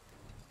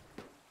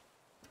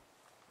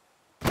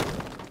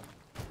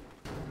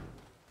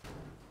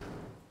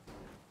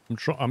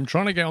 I'm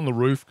trying to get on the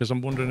roof because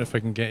I'm wondering if I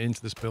can get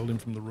into this building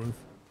from the roof.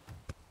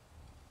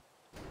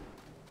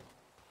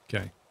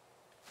 Okay.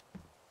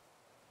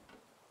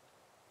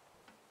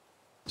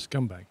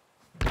 Scumbag.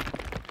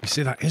 You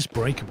see, that is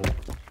breakable.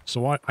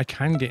 So I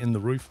can get in the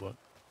roof, look.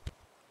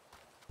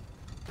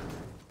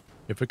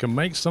 If we can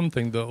make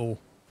something that'll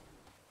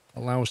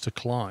allow us to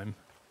climb.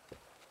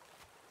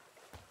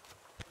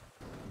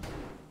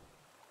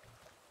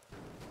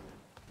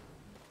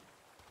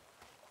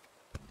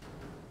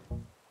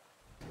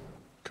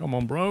 Come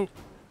on, bro.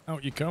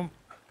 Out you come.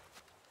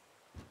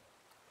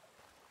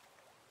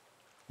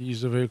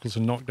 Use the vehicle to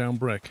knock down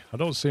brick. I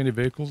don't see any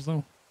vehicles,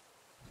 though.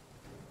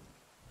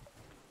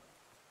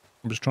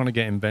 I'm just trying to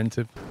get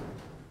inventive.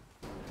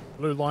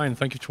 Blue Lion,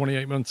 thank you for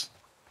 28 months.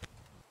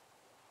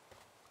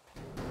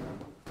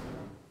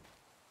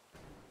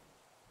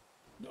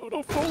 No,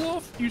 don't fall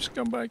off, you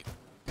scumbag.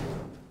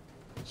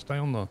 Stay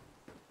on there.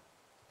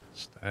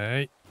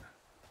 Stay.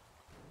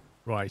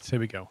 Right, here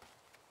we go.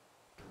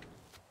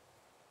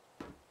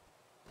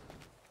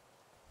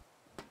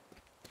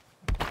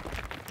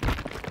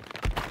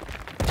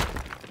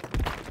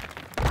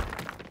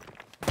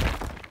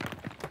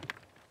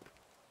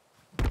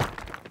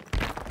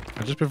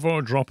 And just before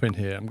I drop in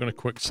here, I'm going to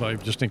quick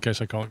save just in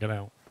case I can't get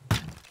out.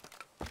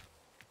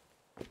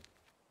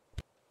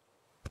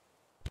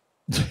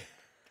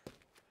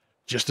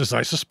 Just as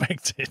I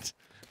suspected.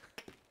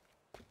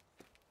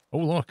 Oh,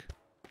 look.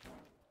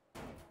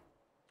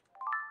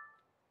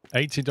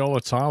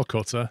 $80 tile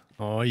cutter.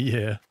 Oh,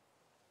 yeah.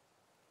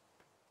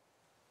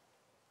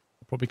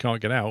 Probably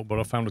can't get out, but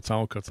I found a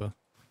tile cutter.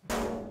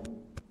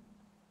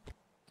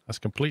 That's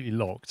completely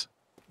locked.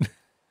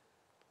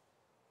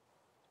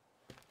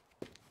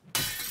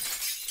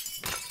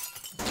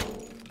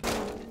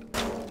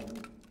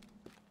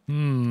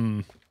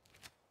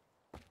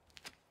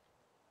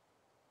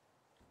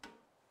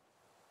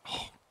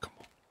 Oh, come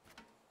on.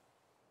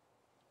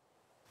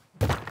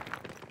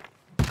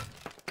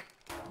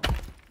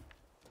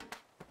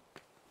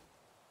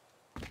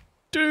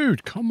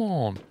 Dude, come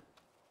on.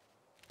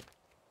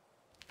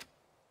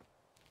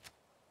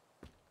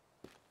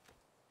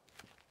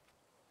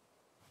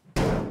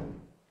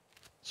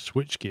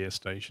 Switchgear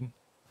station.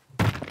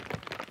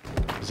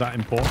 Is that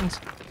important?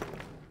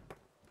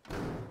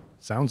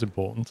 Sounds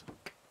important.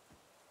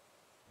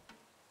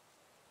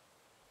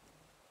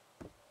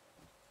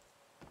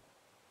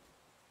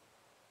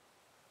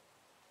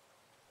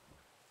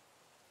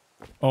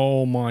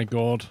 Oh my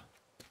god.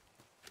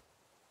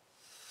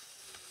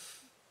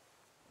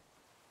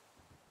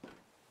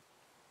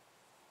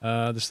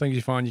 This thing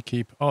you find, you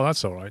keep. Oh,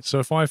 that's alright. So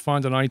if I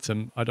find an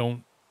item, I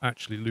don't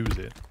actually lose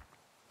it.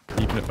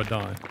 Even if I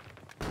die.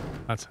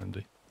 That's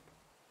handy.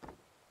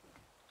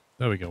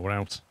 There we go, we're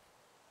out.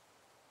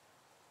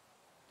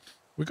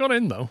 We got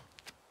in, though.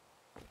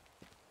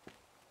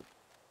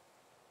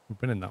 We've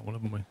been in that one,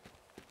 haven't we?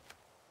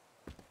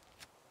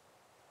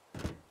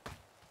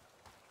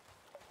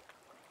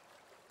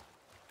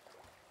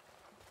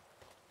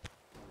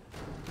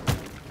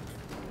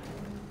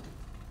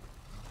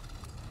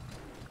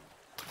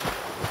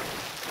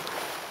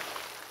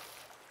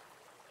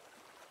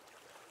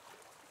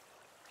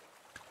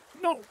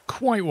 Not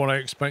quite what I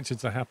expected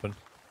to happen.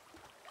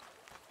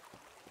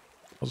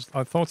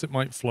 I thought it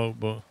might float,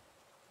 but...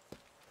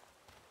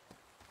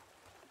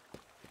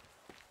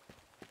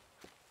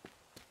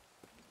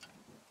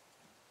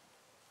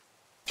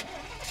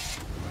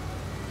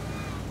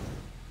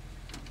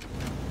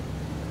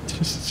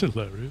 This is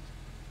hilarious.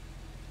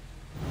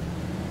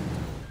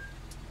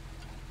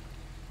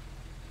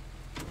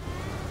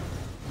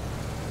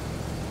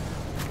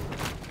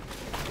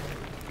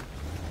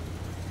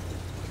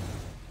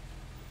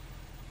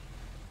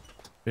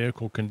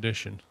 Vehicle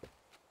condition.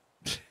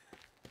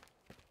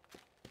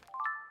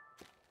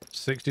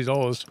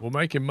 $60. We're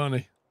making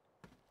money.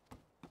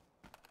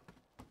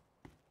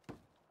 There's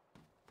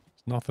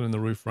nothing in the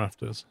roof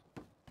rafters.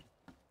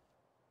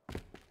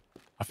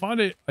 I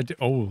find it...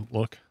 oh,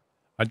 look.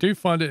 I do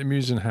find it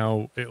amusing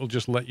how it'll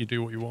just let you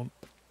do what you want.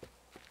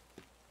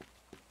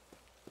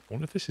 I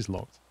wonder if this is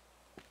locked.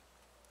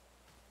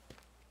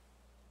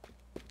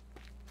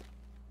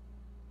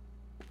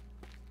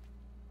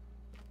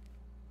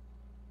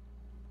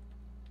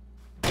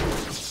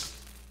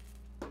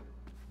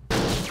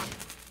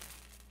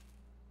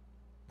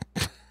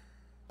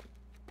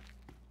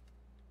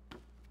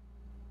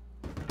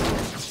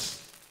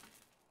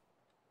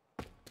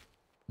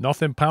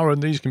 Nothing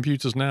powering these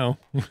computers now.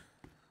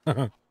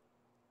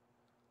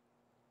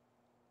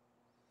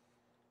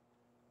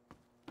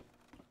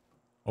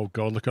 Oh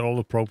god, look at all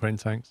the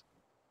propane tanks.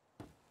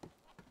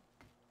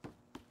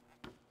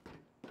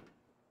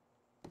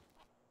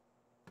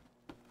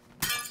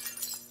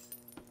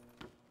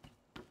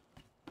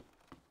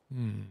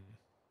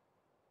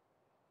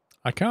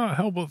 I can't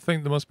help but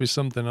think there must be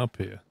something up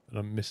here that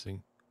I'm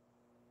missing.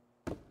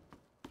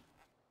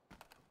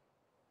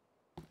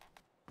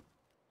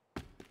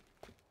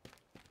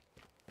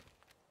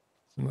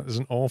 There's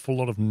an awful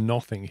lot of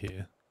nothing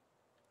here.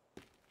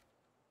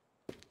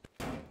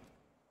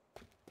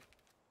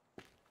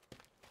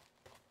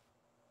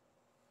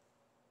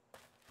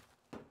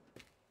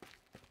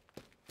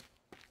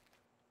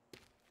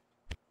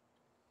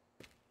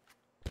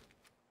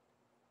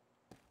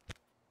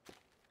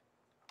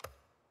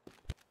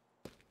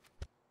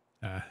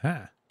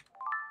 Aha.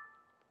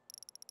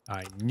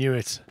 I knew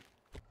it.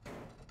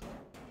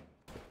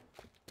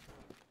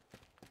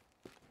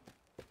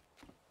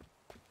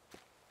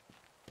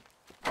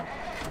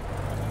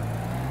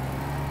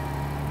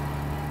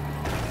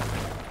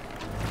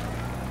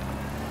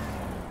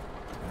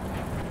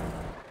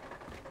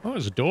 Oh,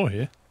 there's a door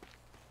here.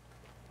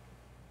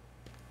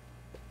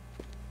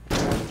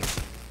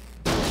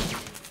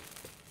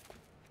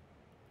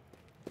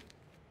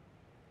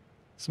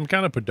 Some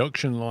kind of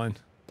production line.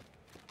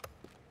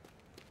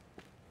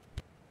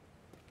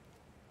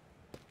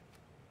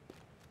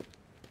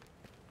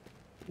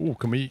 Oh,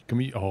 can we,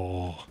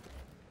 oh.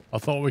 I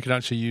thought we could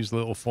actually use the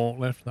little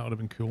forklift. That would have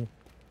been cool.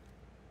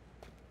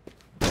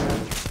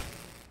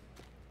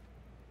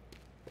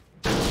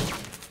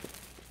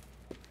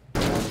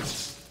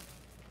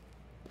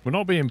 We're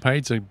not being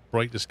paid to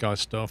break this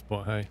guy's stuff,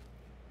 but hey.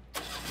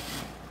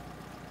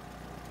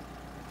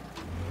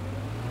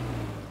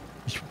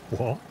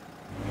 What?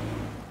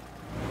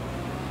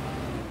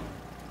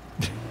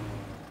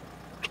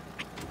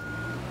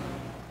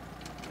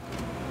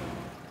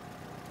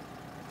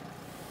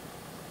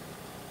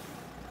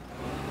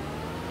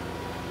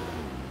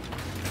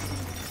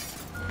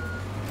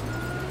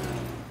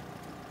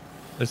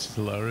 This is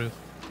hilarious.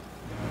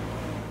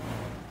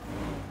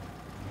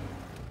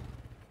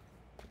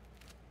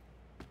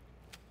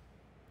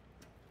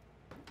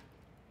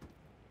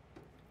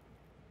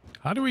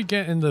 How do we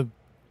get in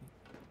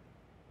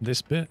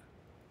this bit?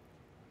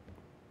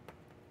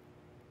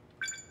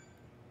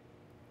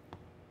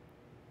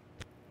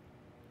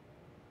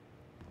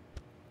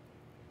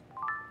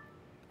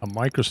 A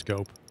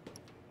microscope.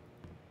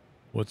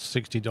 What's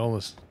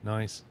 $60?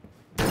 Nice.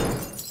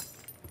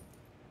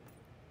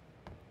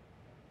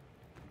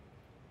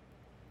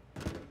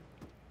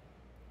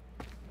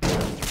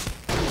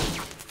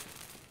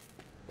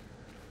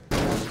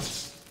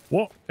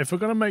 What? If we're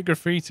going to make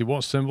graffiti,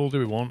 what symbol do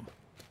we want?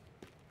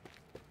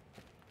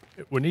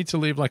 We need to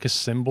leave like a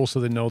symbol so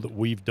they know that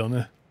we've done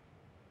it.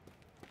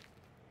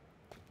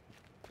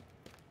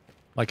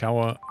 Like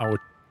our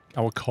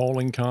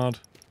calling card.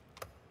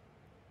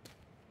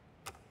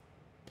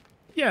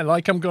 Yeah,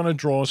 like I'm going to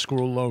draw a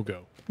squirrel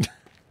logo.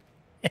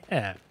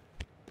 Yeah.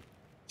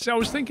 So I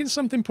was thinking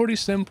something pretty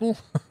simple.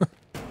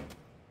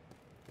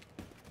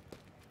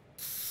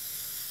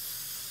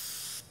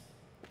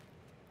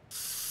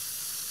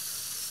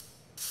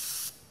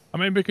 I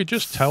mean, we could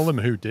just tell them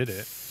who did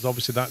it, because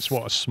obviously that's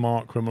what a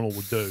smart criminal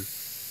would do.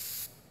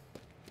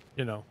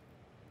 You know.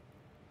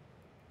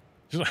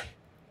 Just like,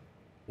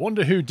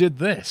 wonder who did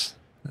this.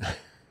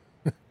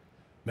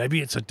 Maybe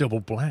it's a double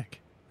black.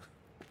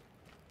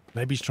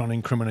 Maybe he's trying to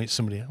incriminate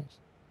somebody else.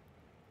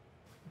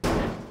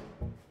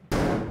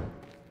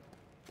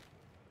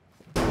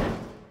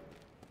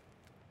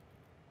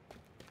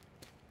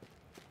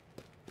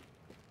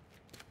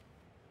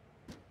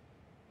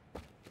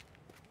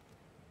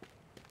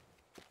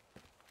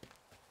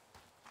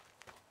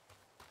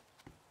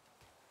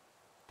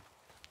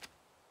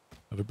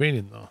 Have we been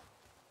in there? I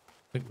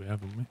think we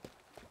have, haven't we?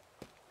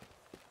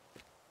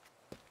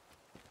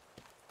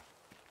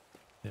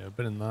 Yeah,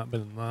 been in that,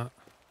 been in that.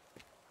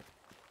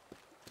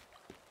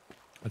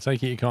 I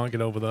take it you can't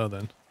get over there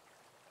then.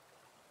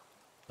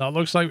 That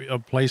looks like a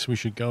place we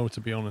should go, to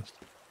be honest.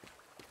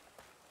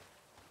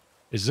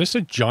 Is this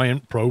a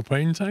giant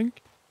propane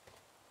tank?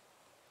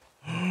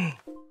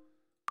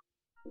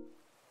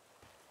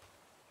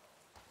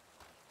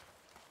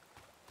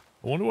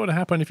 I wonder what would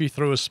happen if you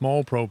threw a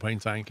small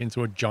propane tank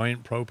into a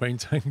giant propane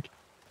tank.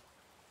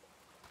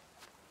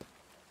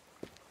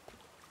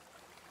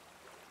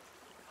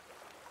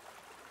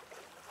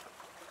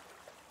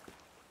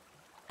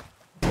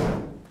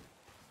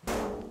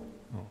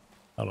 Oh,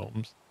 that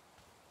opens.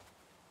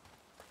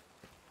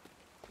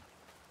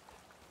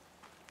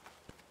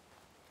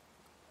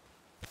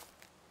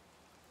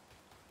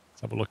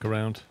 Let's have a look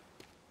around.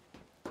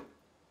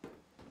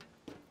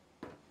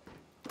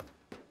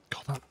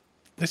 God,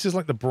 this is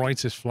like the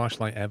brightest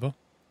flashlight ever.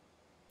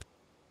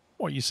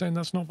 What, are you saying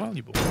that's not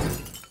valuable?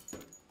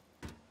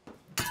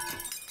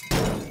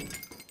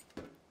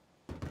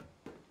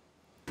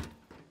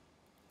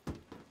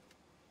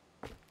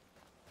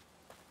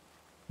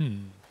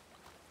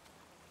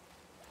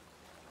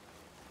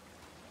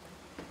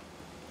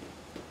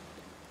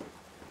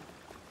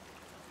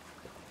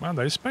 Man,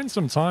 they spent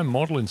some time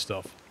modeling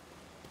stuff.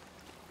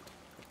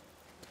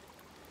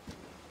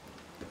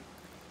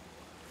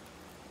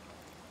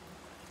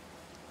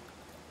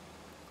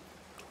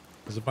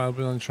 There's a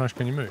Bible in the trash.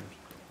 Can you move?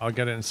 I'll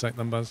get it in a sec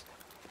then, Buzz.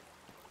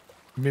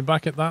 You mean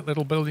back at that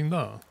little building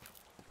there?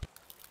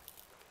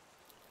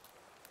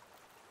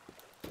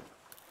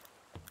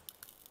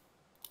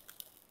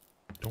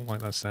 Don't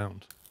like that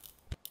sound.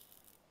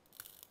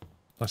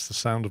 That's the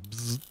sound of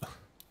bzz.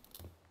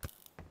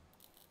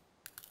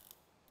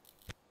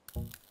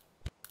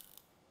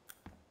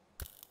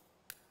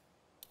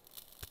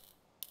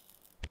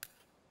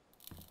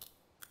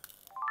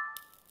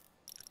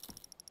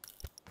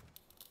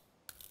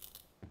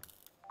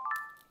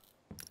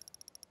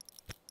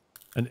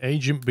 An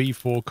Agent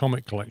B4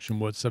 comic collection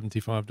worth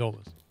 $75.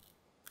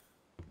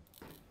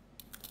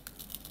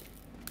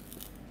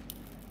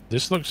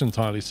 This looks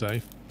entirely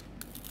safe.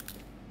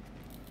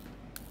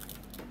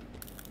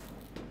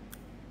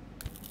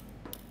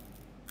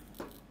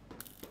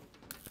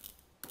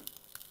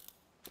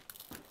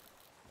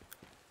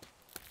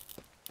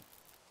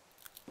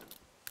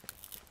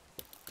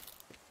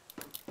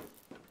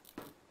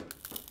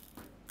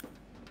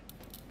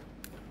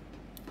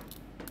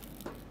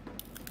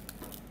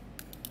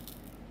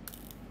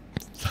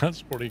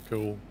 That's pretty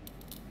cool.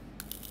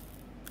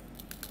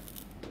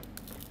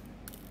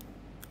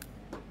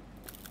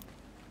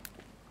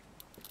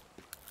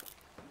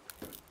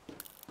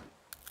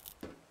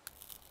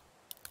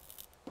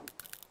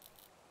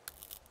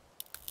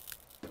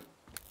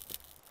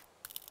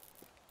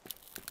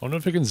 I wonder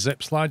if we can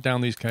zip slide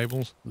down these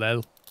cables.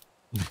 Lel.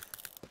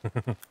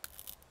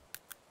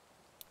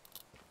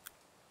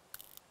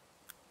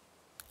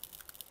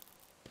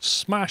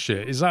 Smash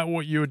it. Is that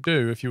what you would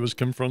do if you was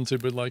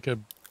confronted with like a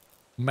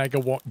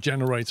megawatt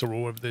generator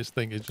or whatever this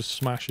thing is? Just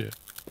smash it.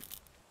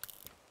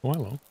 Oh,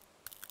 hello.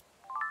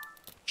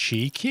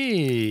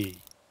 Cheeky.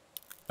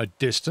 A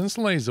distance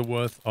laser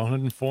worth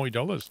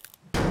 $140.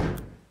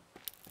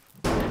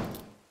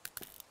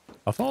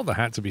 I thought there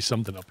had to be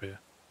something up here.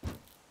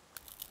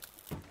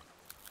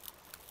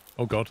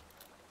 Oh god.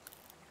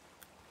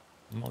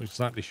 I'm not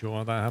exactly sure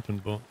how that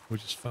happened, but we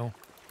just fell.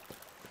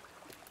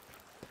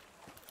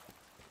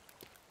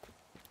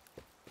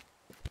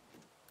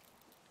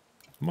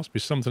 There must be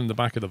something in the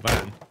back of the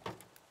van.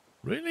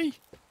 Really?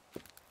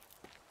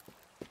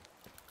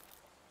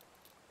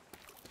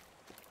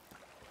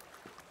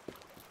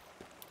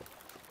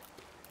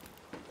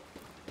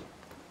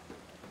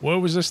 Where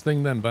was this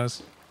thing then,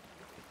 Baz?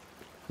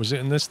 Was it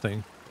in this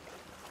thing?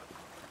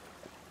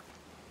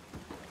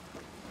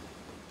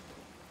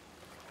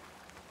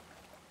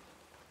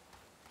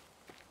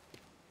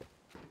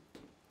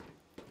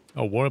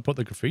 Oh, where I put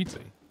the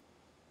graffiti?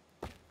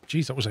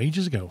 Jeez, that was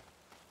ages ago.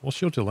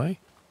 What's your delay?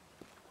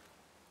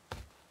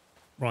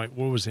 Right,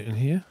 where was it? In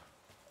here?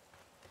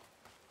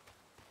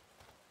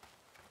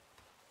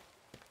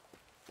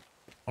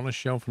 On a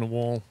shelf in the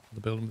wall, the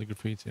building with the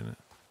graffiti in it.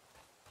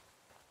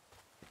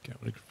 Okay,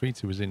 well, the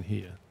graffiti was in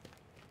here.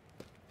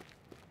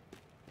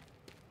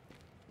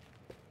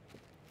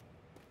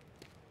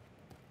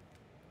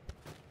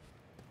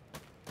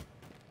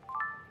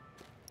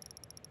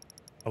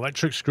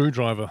 Electric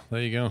screwdriver.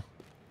 There you go.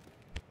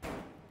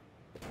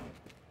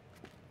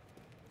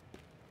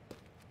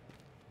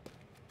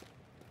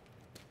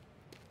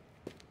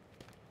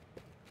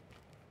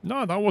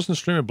 No, that wasn't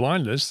streamer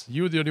blind list.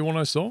 You were the only one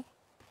I saw.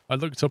 I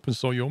looked up and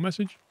saw your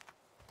message.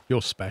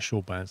 You're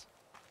special, Baz.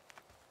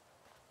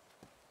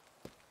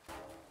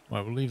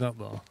 Right, we'll leave that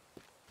there.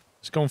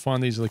 Let's go and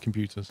find these other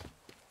computers.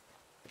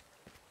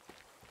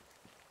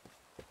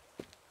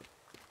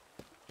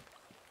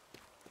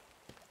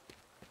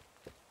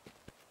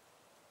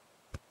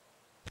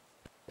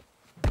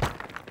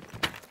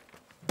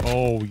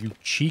 Oh, you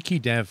cheeky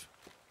dev.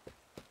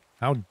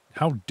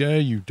 How dare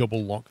you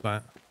double lock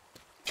that?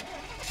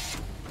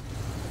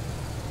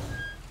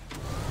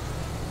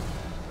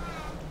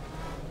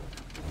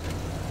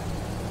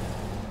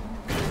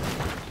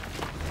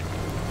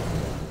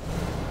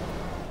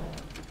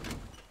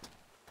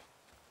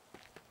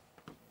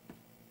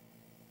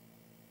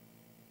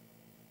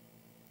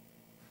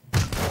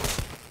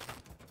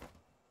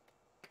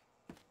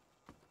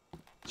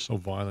 So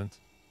violent.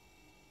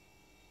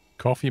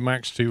 Coffee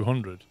Max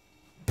 200.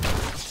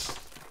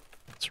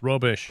 It's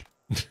rubbish.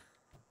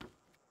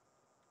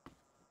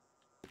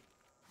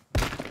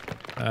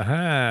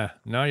 Aha!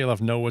 Now you'll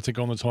have nowhere to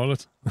go on the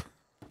toilet.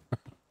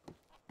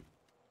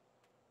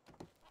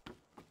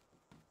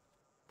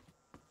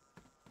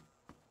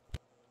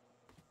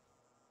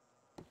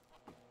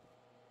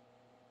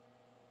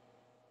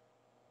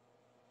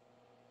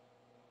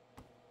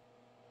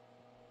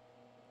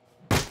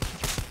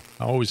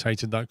 I always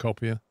hated that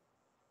copier.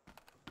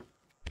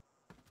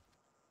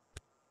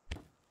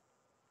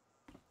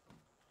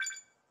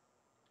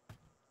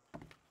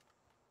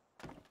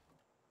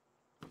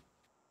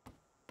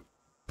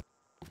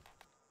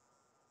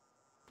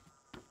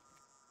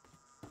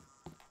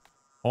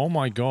 Oh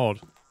my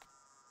god.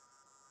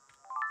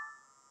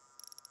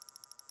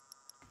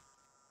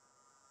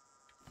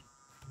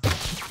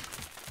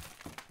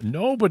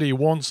 Nobody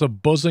wants a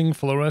buzzing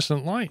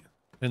fluorescent light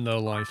in their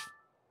life.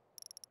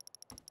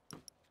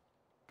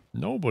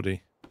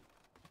 Nobody.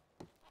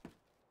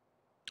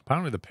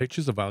 Apparently the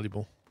pictures are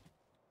valuable.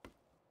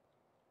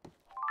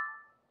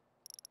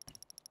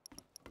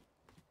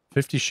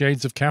 50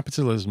 Shades of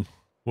Capitalism.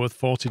 Worth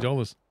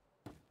 $40.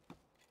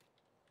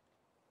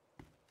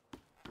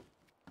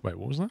 Wait,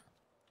 what was that?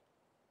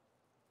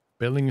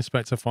 Building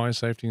inspector, fire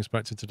safety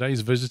inspector.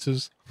 Today's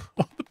visitors.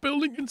 Oh, the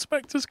building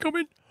inspector's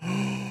coming.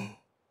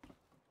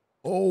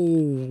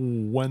 Oh,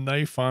 when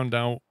they found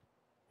out.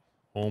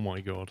 Oh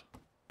my god.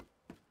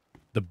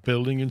 The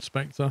building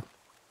inspector.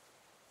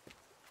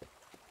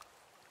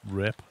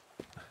 Rip.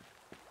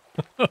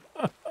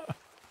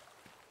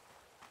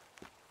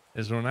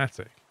 Is there an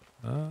attic?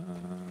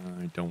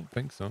 I don't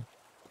think so.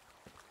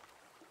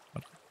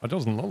 It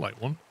doesn't look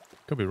like one.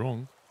 Could be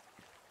wrong.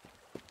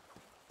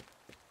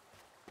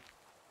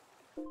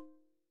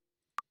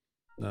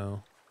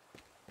 No.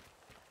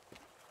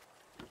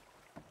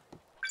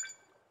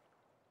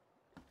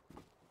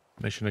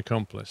 Mission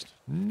accomplished.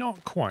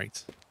 Not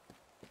quite.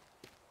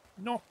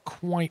 Not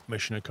quite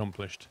mission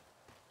accomplished.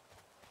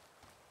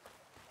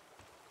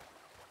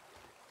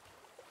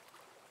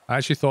 I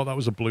actually thought that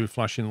was a blue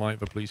flashing light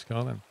of a police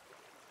car then.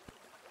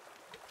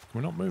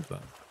 Can we not move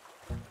that?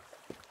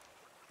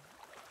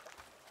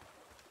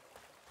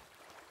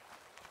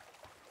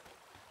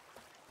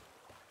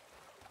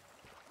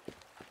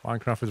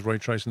 Minecraft with ray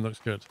tracing looks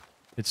good.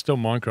 It's still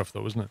Minecraft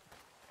though, isn't it?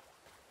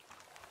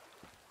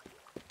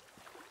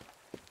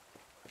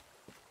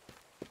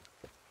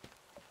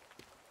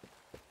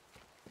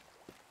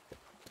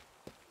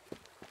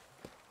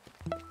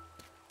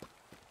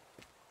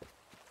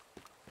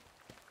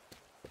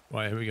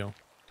 Right, here we go.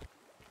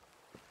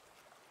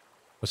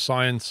 For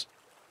science.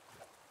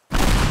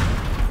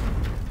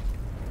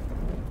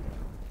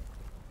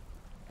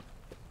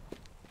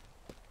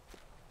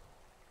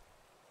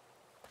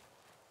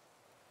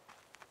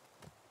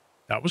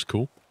 That was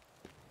cool.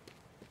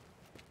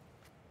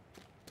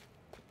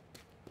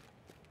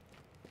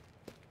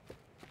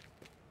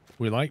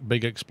 We like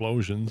big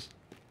explosions.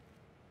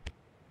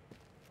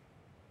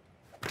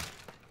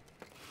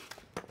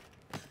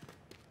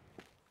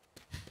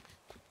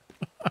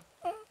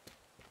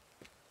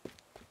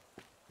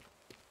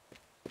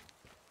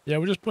 Yeah,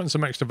 we're just putting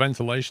some extra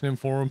ventilation in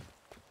for them.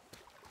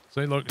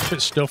 See, look, it's a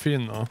bit stuffy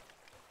in there.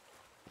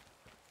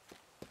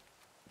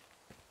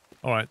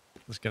 Alright,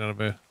 let's get out of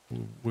here.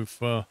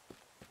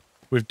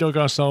 We've dug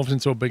ourselves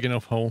into a big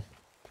enough hole.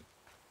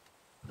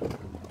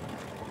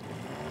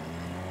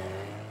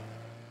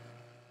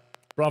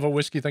 Bravo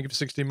Whiskey, thank you for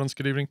 16 months.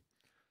 Good evening.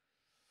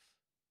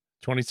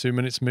 22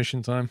 minutes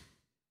mission time.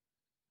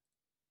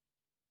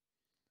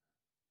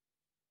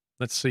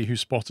 Let's see who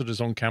spotted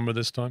us on camera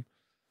this time.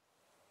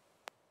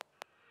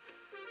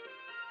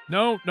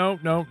 No, no,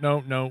 no,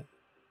 no, no.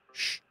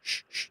 Shh,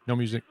 shh, shh. No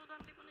music.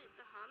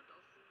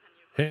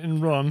 Hit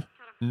and run.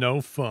 No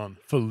fun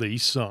for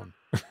Lee's son.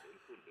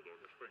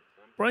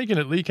 Breaking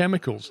at Lee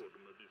Chemicals.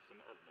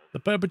 The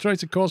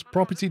perpetrator caused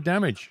property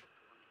damage.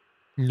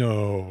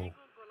 No.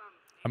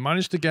 I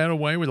managed to get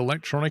away with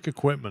electronic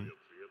equipment.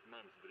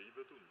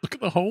 Look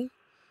at the hole.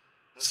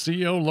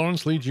 CEO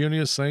Lawrence Lee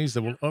Jr. says they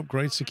will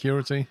upgrade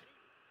security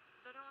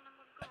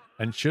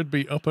and should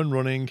be up and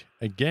running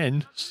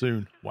again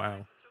soon.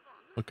 Wow.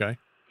 Okay.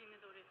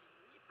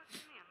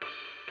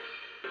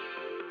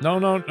 No,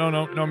 no, no,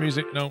 no, no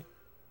music, no.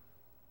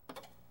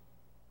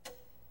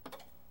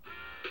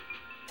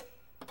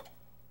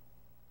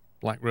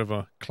 Black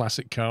River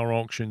Classic Car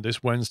Auction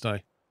this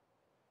Wednesday.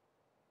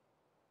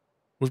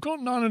 We've got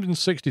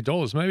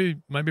 $960.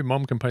 Maybe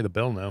Mom can pay the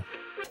bill now.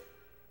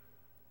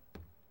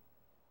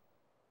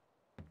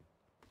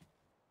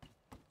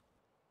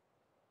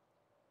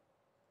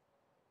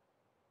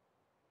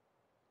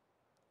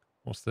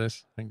 What's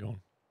this? Hang on.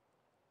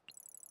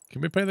 Can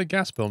we pay the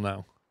gas bill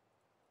now?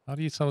 How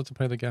do you tell her to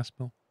pay the gas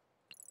bill?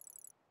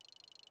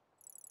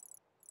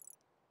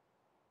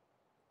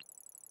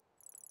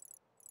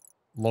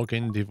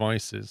 Login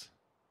devices.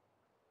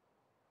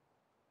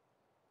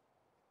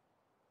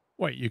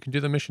 Wait, you can do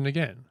the mission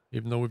again,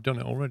 even though we've done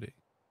it already.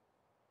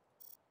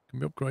 Can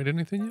we upgrade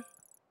anything yet?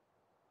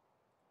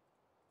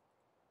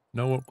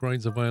 No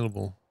upgrades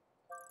available.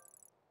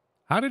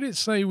 How did it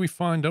say we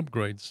find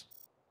upgrades?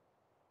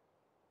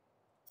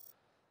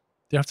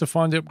 Do you have to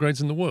find the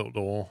upgrades in the world,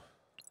 or...?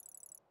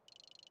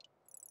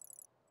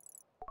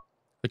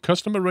 The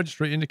customer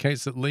registry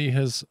indicates that Lee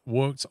has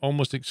worked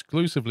almost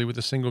exclusively with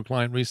a single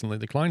client recently.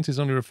 The client is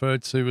only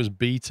referred to as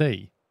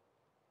BT.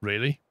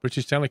 Really?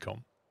 British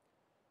Telecom.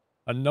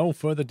 And no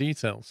further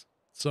details.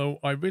 So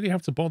I really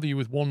have to bother you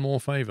with one more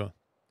favour.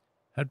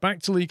 Head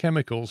back to Lee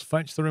Chemicals,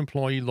 fetch their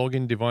employee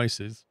login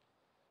devices.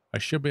 I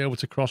should be able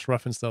to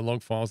cross-reference their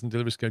log files and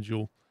delivery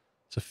schedule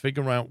to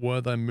figure out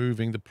where they're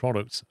moving the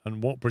products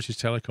and what British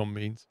Telecom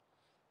means.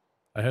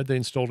 I heard they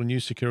installed a new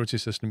security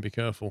system. Be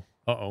careful.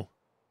 Uh-oh.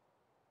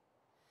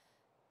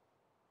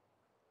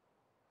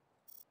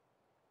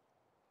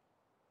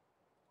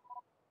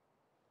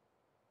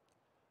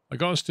 I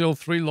gotta steal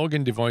 3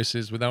 login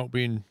devices without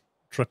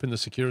tripping the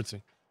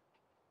security.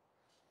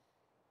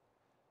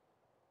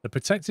 They're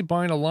protected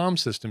by an alarm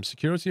system.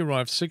 Security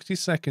arrives 60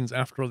 seconds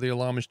after the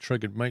alarm is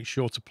triggered. Make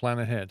sure to plan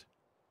ahead.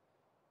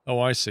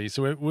 Oh, I see.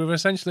 So we've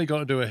essentially got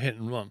to do a hit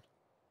and run.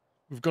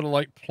 We've got to,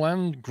 like,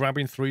 plan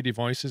grabbing 3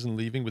 devices and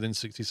leaving within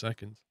 60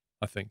 seconds,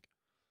 I think.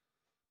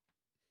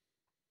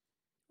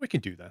 We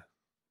can do that.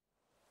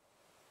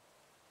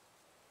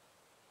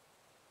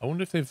 I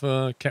wonder if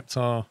they've kept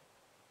our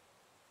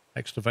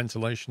extra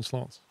ventilation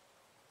slots.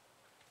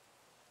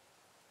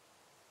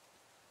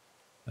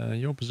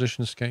 Your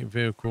position, escape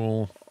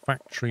vehicle,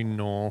 factory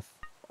north,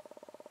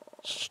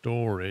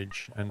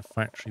 storage, and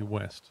factory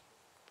west.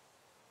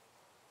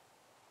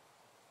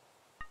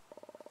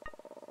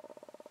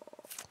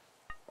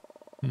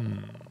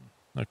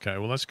 Okay,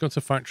 well, let's go to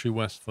factory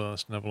west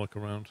first and have a look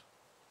around.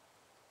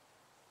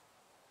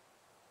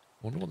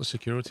 Wonder what the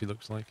security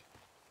looks like.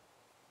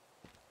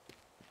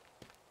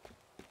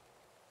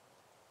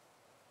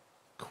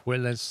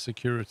 Quilles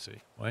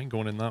security. I ain't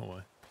going in that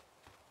way.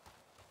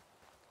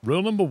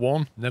 Rule number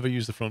 1, never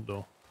use the front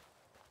door.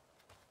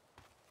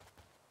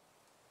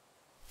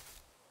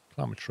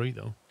 Climb a tree,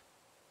 though.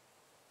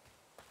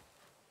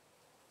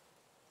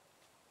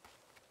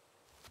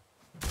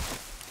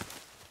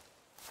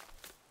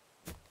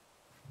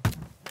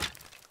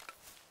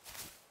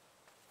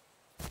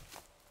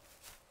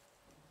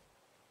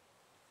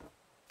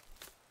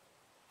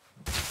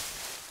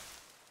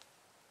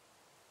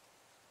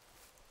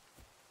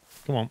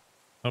 Come on.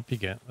 Up you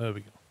get. There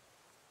we go.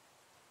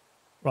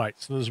 Right,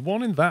 so there's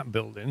one in that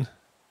building.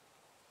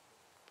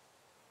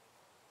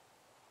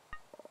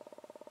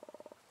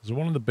 There's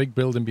one in the big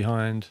building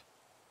behind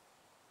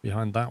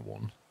that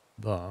one.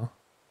 There.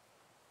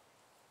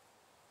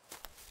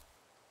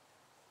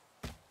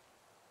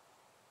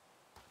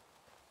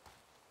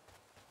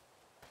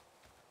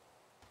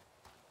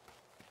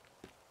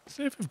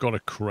 See if we've got a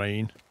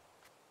crane.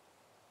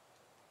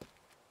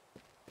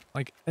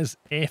 Like, as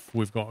if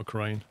we've got a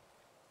crane.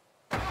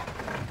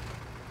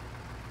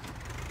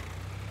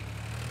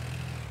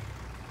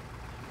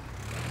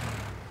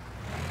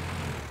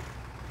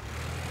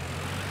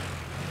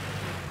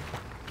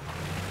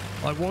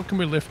 Like, what can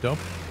we lift up?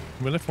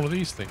 Can we lift one of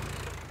these things?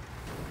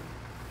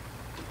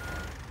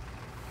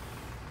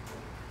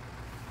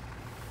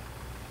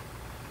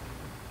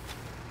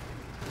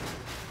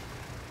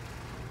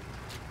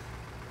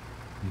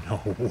 No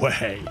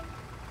way.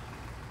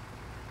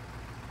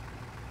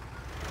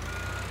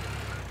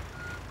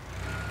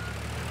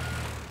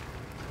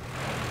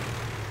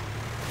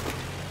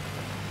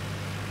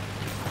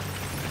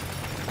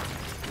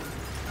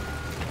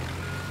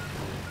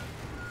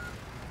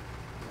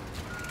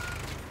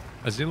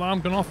 Has the alarm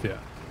gone off yet?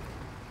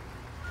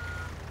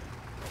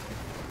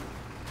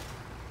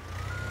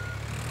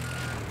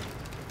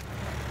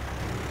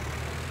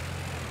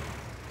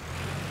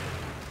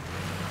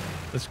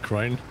 This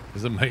crane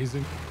is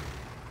amazing.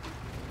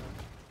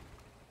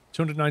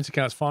 290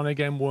 cats, finally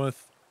game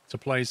worth to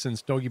play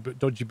since Dodgy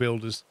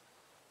Builders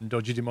and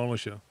Dodgy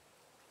Demolisher.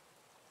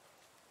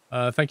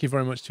 Thank you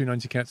very much,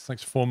 290 cats.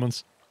 Thanks for 4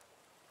 months.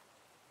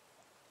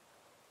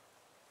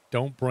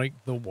 Don't break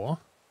the what?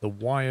 The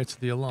wire to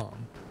the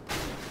alarm.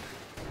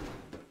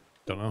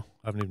 Don't know.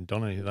 I haven't even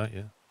done any of that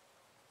yet.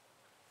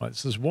 Right,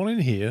 so there's one in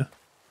here.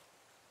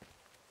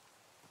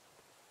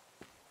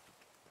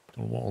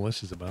 Don't know what all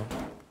this is about.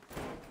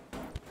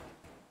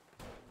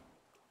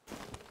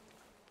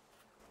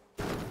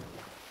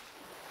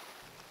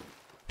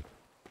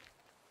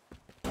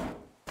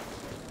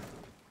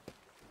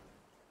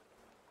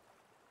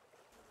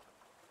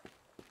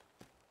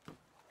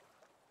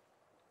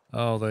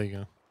 Oh, there you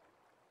go.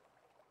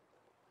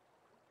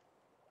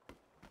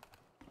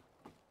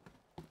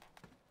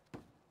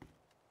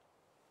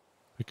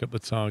 Pick up the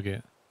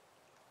target.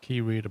 Key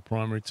reader,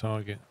 primary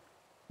target.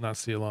 And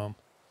that's the alarm.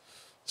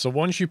 So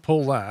once you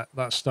pull that,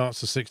 that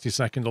starts a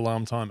 60-second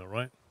alarm timer,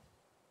 right?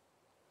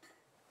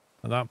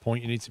 At that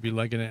point, you need to be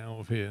legging it out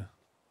of here.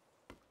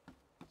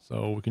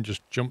 So we can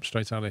just jump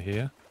straight out of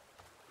here.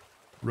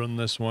 Run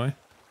this way.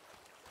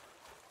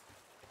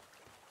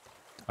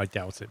 I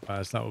doubt it,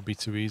 Baz. That would be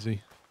too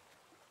easy.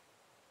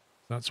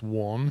 That's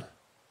one.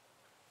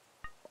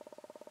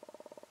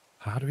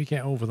 How do we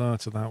get over there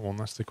to that one?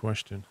 That's the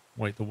question.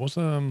 Wait, there is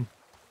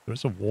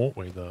a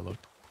walkway there, look.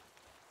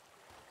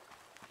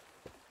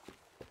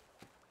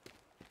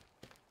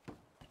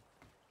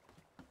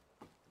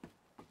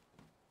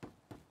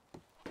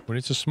 We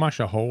need to smash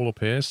a hole up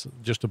here,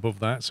 just above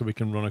that, so we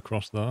can run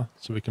across there.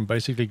 So we can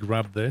basically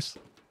grab this,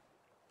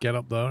 get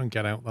up there, and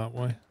get out that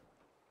way.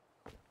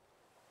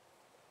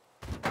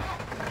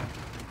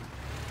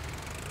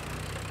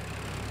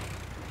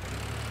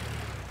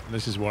 And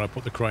this is where I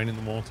put the crane in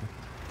the water.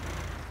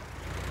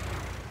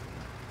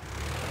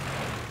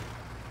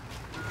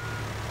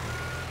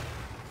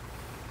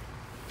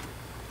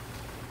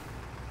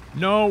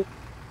 No!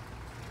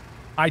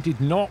 I did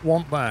not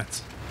want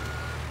that.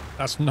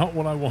 That's not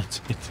what I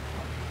wanted.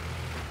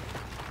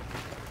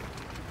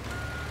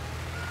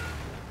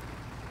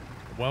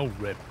 Well,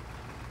 rip.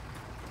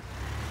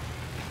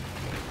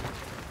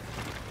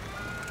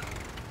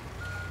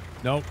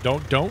 No,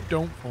 don't fall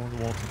in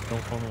the water.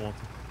 Don't fall in the water.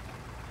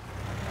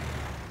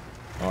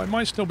 Oh, I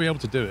might still be able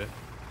to do it.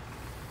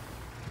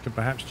 I can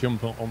perhaps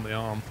jump on the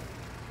arm.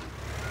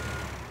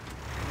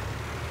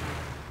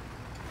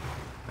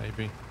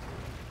 Maybe.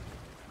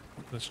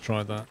 Let's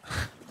try that.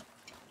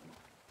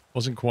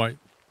 Wasn't quite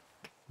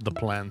the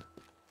plan.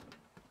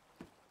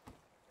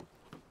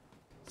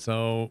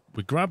 So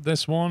we grab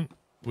this one,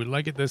 we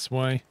leg it this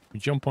way, we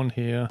jump on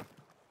here,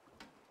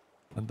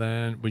 and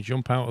then we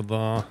jump out of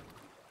there,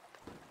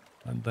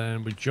 and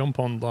then we jump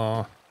on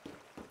there,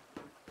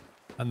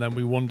 and then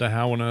we wonder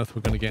how on earth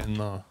we're going to get in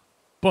there.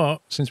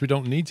 But since we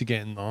don't need to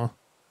get in there,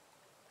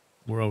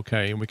 we're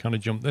okay, and we kind of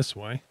jump this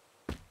way,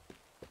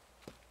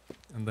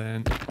 and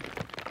then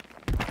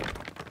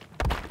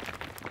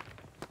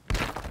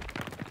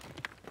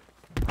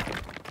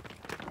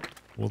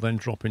we'll then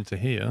drop into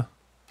here,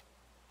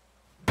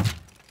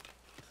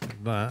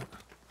 like that.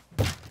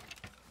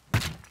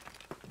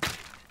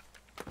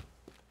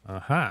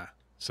 Aha!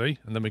 See?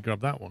 And then we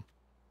grab that one.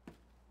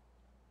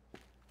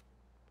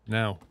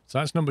 Now, so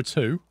that's number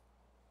 2.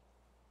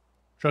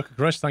 Trucker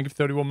Chris, thank you for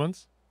 31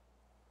 months.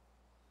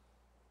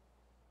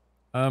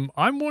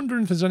 I'm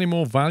wondering if there's any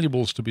more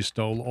valuables to be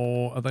stole,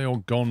 or are they all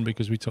gone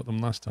because we took them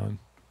last time?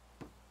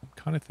 I'm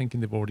kind of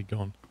thinking they've already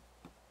gone.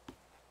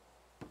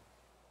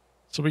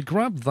 So we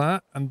grab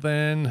that, and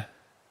then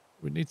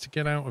we need to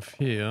get out of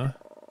here.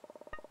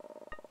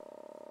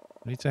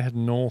 We need to head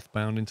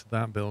northbound into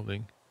that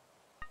building.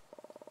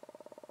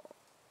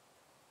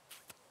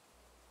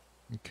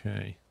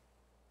 Okay.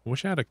 I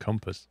wish I had a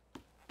compass.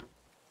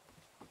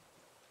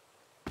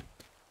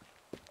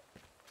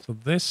 So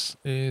this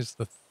is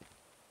the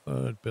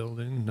 3rd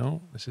building.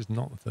 No, this is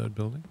not the 3rd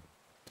building.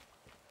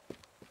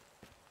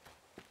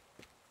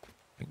 I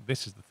think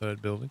this is the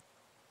 3rd building.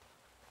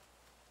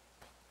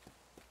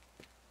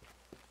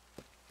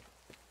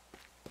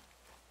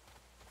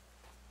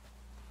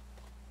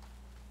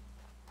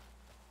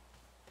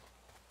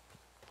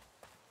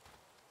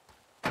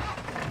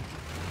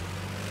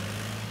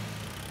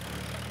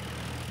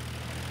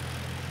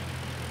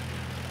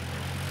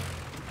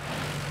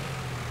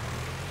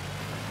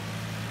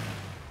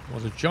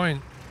 There's a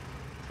giant...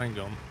 Hang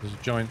on. There's a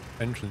giant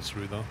entrance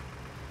through there.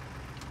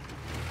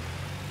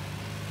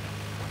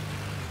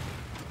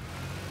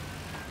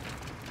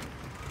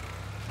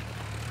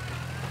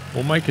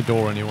 We'll make a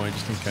door anyway,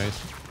 just in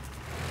case.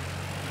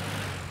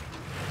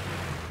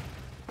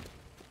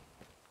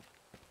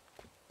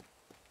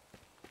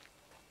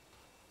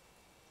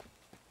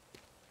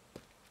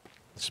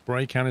 The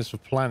spray can is for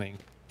planning.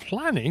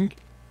 Planning?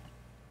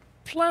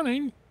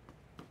 Planning?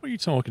 What are you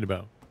talking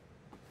about?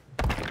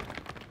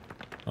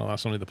 Oh,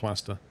 that's only the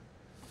plaster.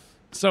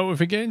 So if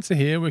we get into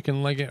here, we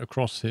can leg it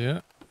across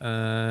here.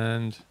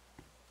 And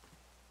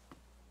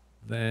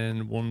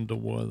then wonder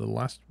where the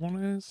last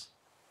one is.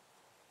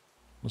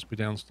 Must be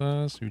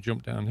downstairs. So we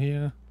jump down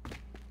here.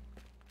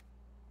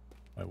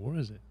 Wait, where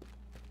is it?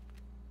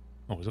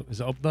 Oh, is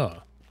it up there?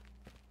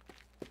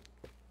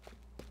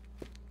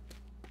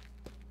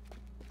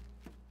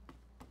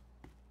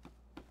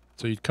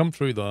 So you'd come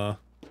through there,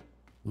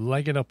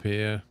 leg it up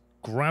here,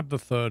 grab the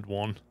 3rd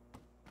one.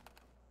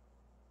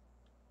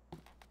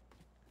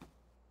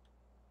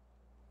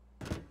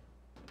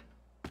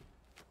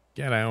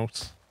 Get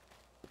out,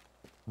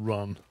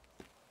 run,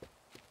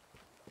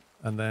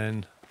 and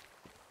then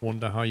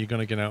wonder how you're going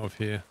to get out of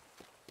here.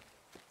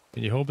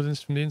 Can you hold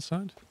this from the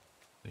inside?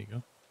 There you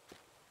go.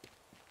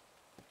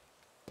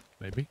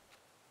 Maybe.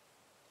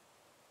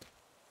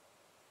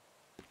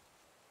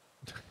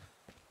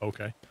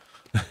 Okay.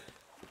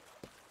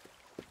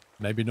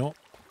 Maybe not.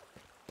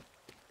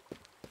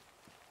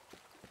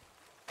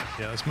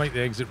 Yeah, let's make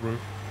the exit route.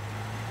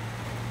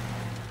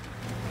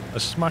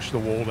 Let's smash the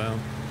wall down.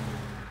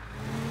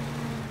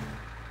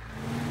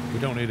 We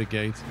don't need a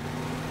gate.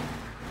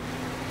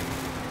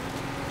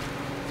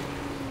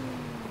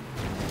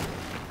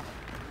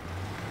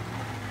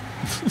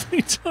 The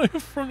entire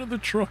front of the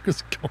truck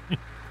is gone.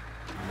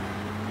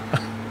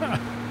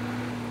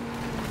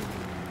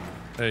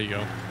 There you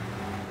go.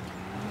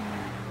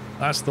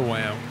 That's the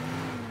way out.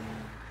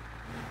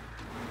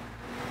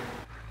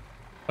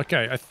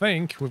 Okay, I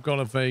think we've got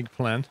a vague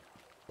plan.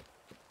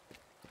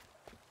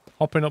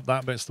 Hopping up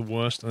that bit's the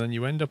worst, and then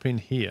you end up in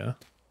here.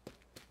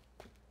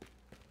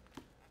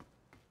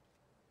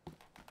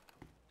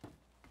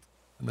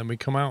 And then we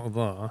come out of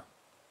there,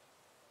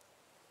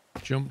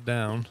 jump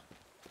down.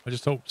 I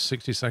just hope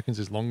 60 seconds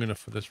is long enough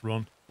for this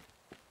run.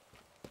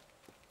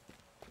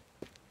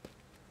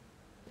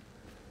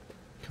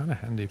 Kind of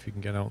handy if you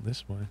can get out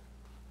this way.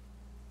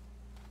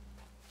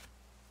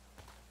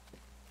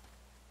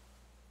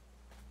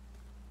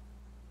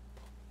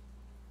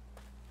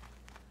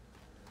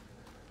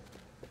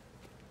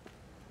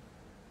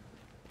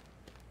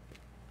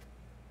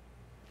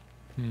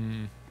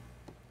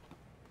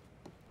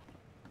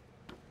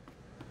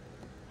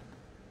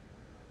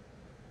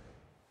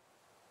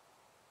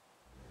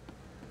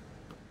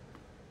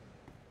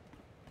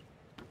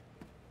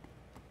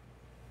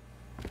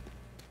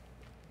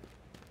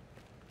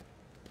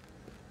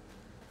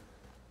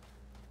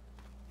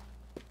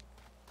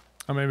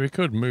 I mean, we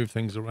could move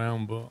things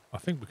around, but I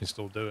think we can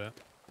still do it.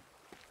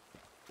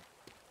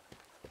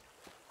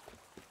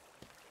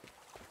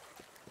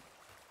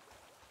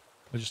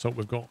 I just hope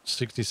we've got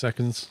 60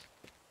 seconds.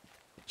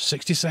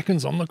 60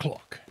 seconds on the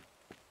clock.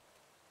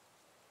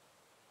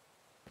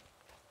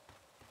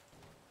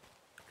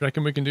 Do you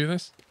reckon we can do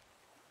this?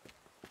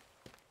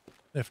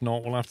 If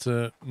not, we'll have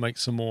to make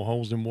some more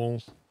holes in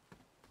walls.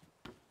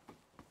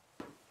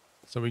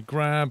 So we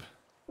grab...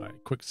 Right,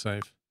 quick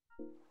save.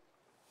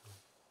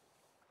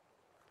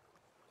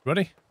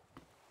 Ready?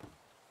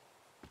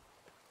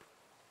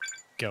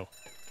 Go.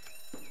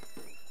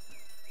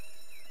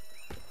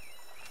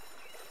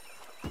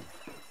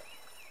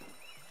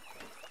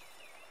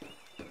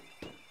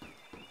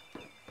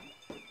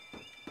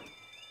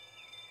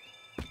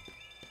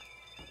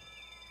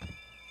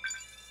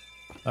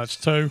 That's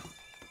 2.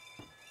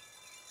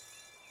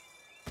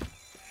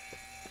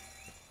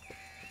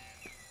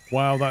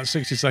 Wow, that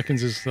 60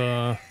 seconds is...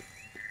 Can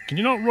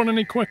you not run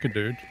any quicker,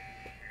 dude?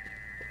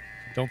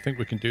 Don't think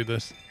we can do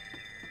this.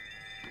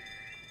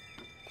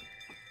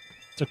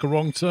 Took a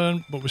wrong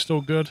turn, but we're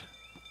still good.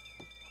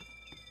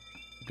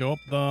 Go up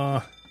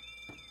there.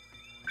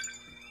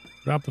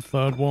 Grab the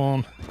third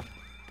one.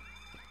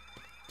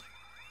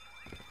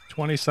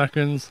 20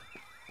 seconds.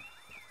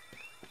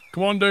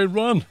 Come on, dude,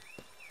 run!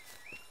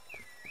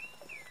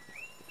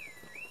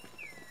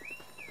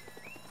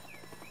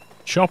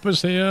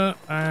 Chopper's here,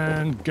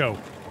 and go.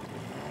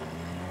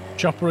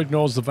 Chopper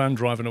ignores the van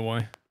driving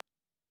away.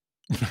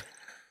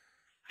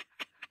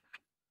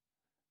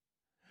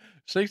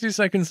 60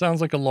 seconds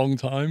sounds like a long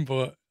time,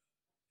 but...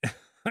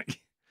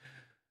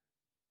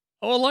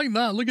 Oh, I like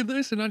that. Look at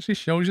this. It actually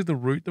shows you the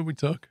route that we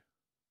took.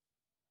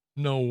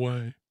 No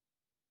way.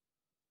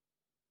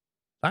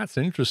 That's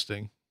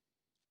interesting.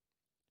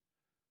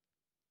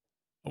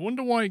 I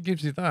wonder why it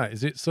gives you that.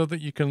 Is it so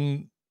that you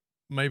can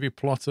maybe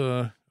plot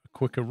a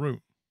quicker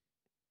route?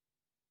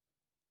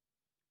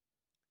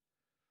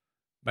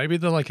 Maybe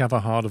they'll like have a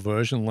harder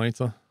version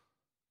later.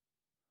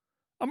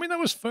 I mean, that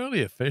was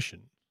fairly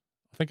efficient.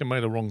 I think I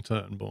made a wrong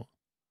turn, but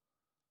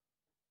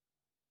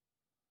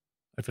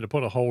if it had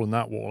put a hole in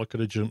that wall, I could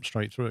have jumped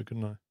straight through it,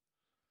 couldn't I?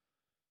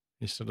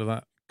 Instead of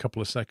that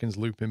couple of seconds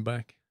looping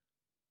back.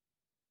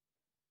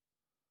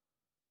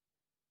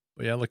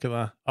 But yeah, look at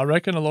that. I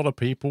reckon a lot of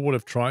people would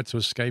have tried to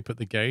escape at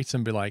the gate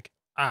and be like,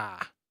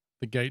 ah,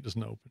 the gate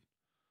doesn't open.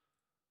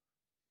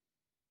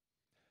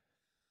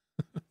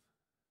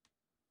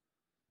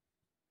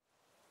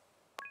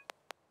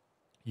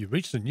 You've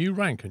reached a new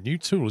rank. A new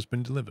tool has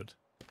been delivered.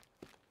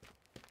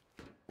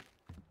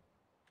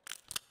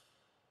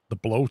 The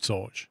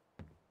blowtorch.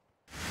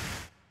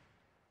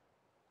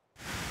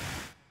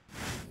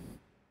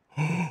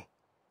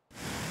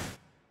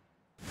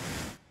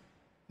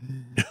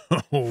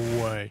 No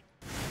way.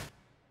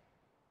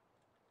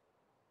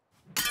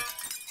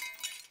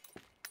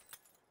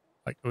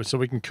 Like, so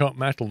we can cut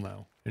metal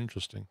now.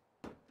 Interesting.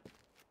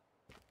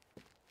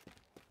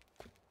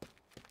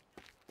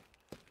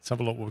 Let's have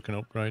a look what we can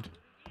upgrade.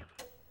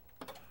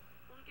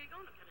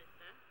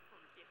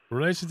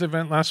 Related to the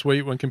event last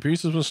week when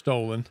computers were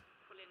stolen.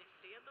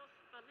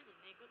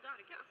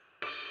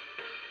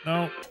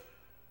 No.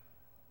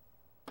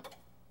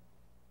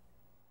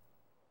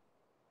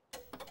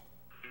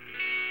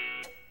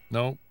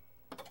 No.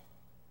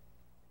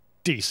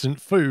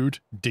 Decent food,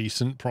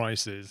 decent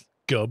prices.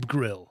 Gub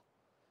Grill.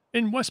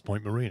 In West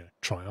Point Marina.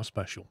 Try our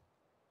special.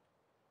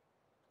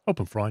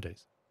 Open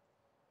Fridays.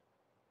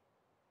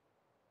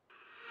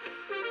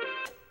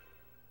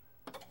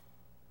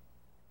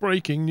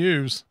 Breaking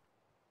news.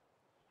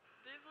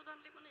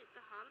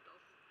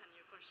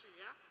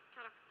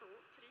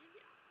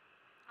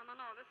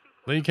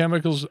 Lee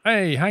Chemicals.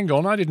 Hey, hang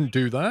on. I didn't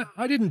do that.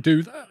 I didn't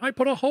do that. I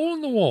put a hole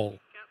in the wall.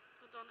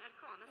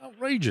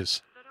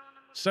 Outrageous.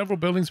 Several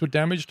buildings were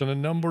damaged and a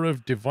number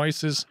of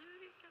devices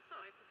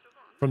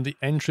from the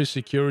entry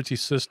security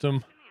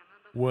system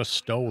were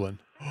stolen.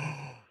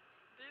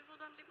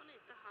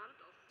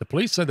 The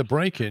police say the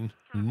break-in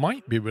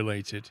might be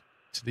related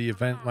to the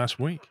event last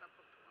week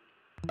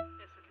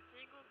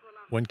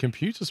when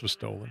computers were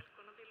stolen.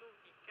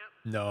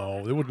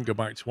 No, they wouldn't go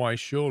back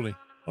twice, surely.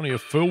 Only a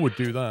fool would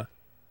do that.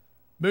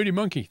 Moody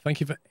Monkey, thank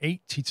you for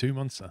 82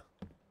 months, sir.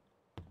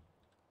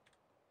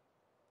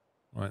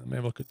 Right, let me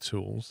have a look at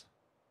tools.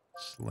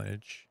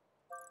 Sledge.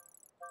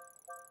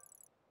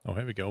 Oh,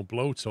 here we go.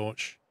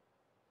 Blowtorch.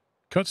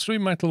 Cuts through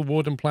metal,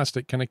 wood, and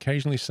plastic can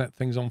occasionally set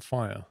things on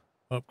fire.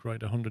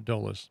 Upgrade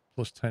 $100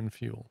 plus 10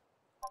 fuel.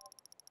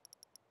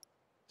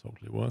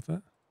 Totally worth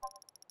it.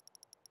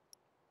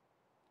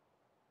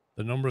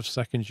 The number of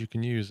seconds you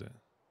can use it.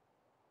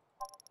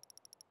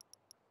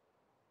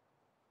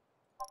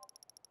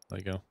 There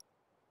you go.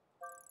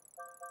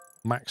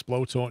 Max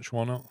blowtorch,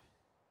 why not?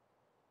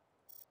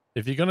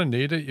 If you're going to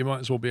need it, you might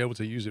as well be able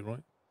to use it,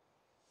 right?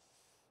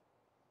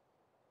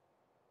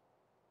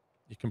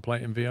 You can play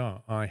it in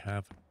VR. I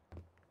have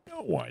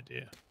no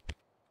idea.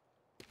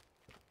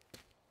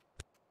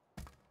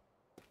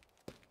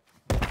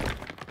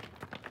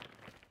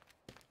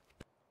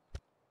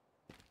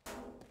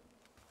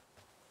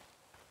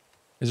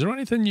 Is there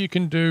anything you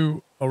can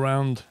do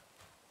around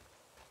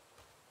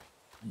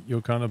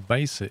your kind of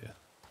base here?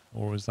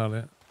 Or is that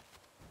it?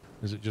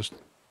 Is it just...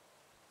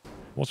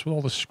 What's with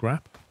all the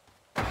scrap?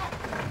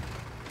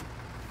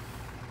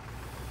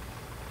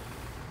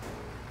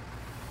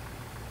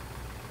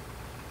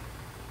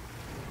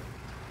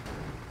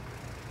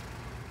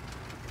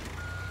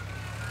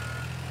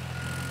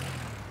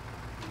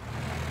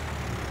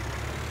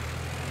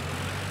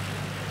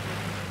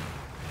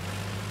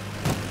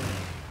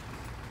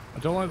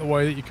 don't like the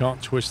way that you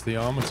can't twist the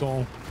arm at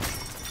all.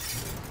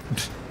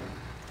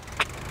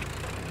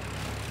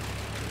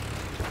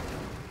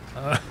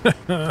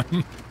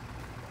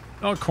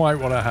 Not quite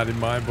what I had in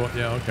mind, but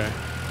yeah, okay.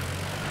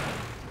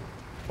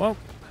 Well,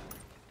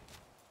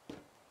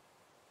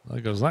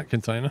 there goes that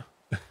container.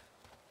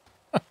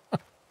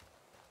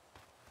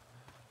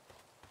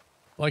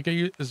 Like,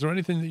 is there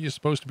anything that you're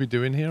supposed to be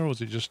doing here, or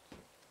is it just...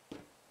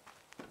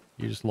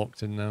 You're just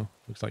locked in now?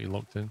 Looks like you're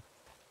locked in.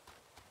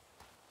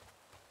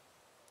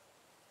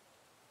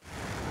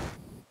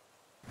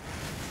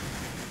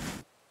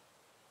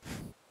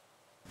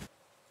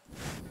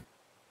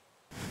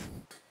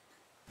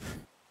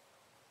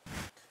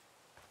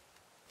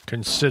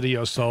 Consider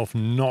yourself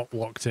not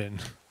locked in.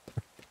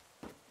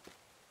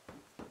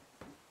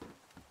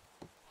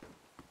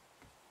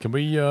 Can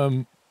we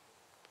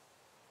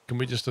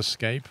just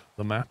escape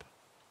the map?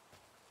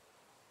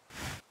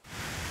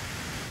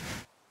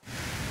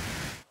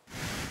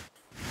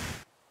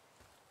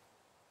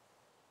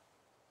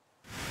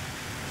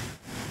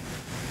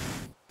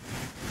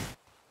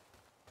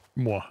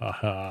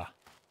 Mwahaha.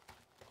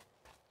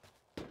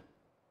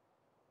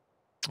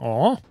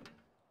 Aw.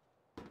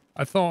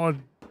 I thought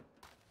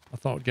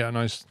I'd get a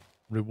nice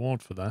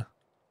reward for that.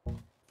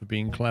 For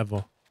being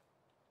clever.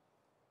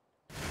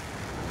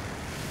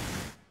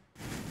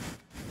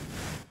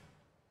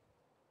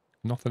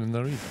 Nothing in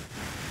there either.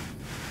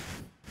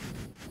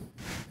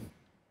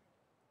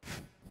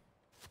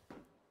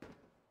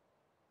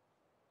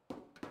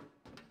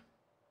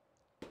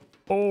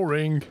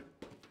 Boring.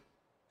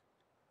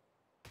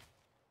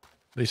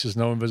 This is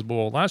no invisible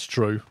wall. That's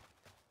true.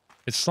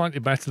 It's slightly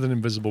better than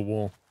invisible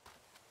wall.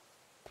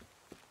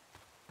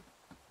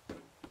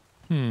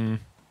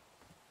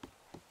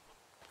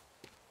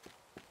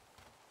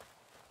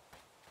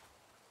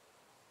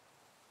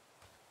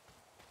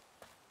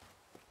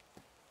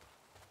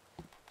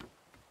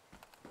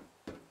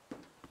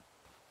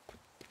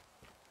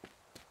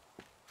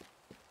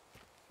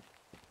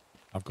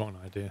 I've got an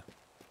idea.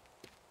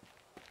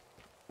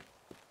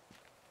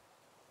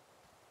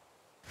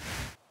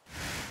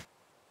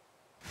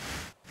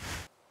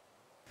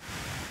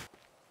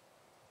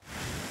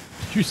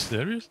 Are you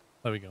serious?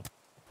 There we go.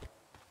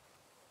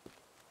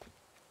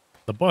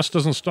 The bus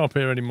doesn't stop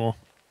here anymore.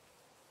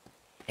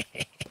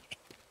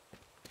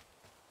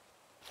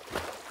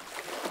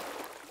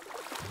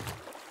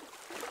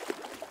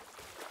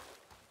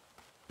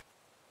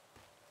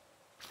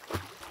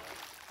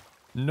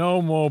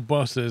 No more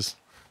buses.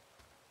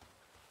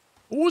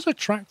 Oh, it's a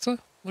tractor.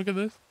 Look at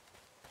this.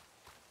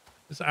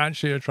 It's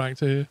actually a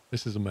tractor here.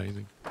 This is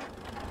amazing.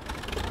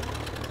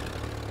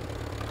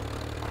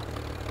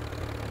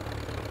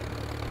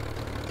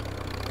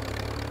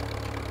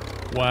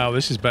 Wow,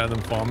 this is better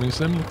than Farming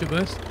Sim. Look at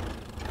this.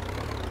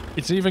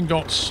 It's even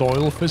got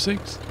soil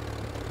physics.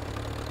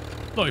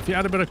 Look, if you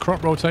add a bit of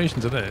crop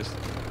rotation to this.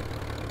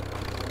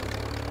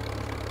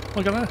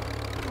 Look at that.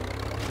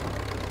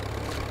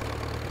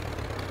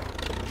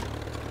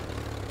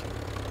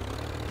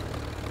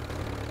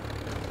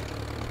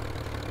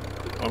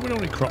 Oh, we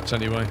don't need crops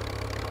anyway.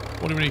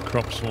 What do we need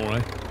crops for,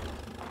 eh?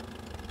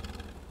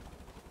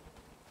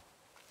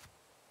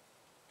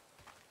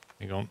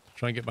 Hang on.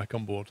 Try and get back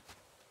on board.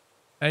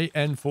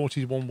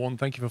 AN4011,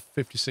 thank you for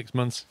 56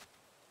 months.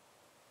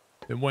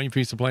 Been waiting for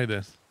you to play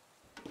this.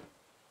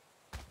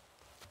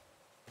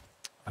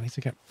 I need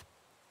to get...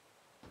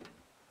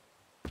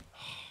 I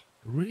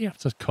really have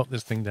to cut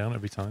this thing down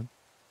every time.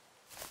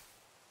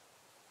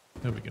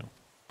 There we go.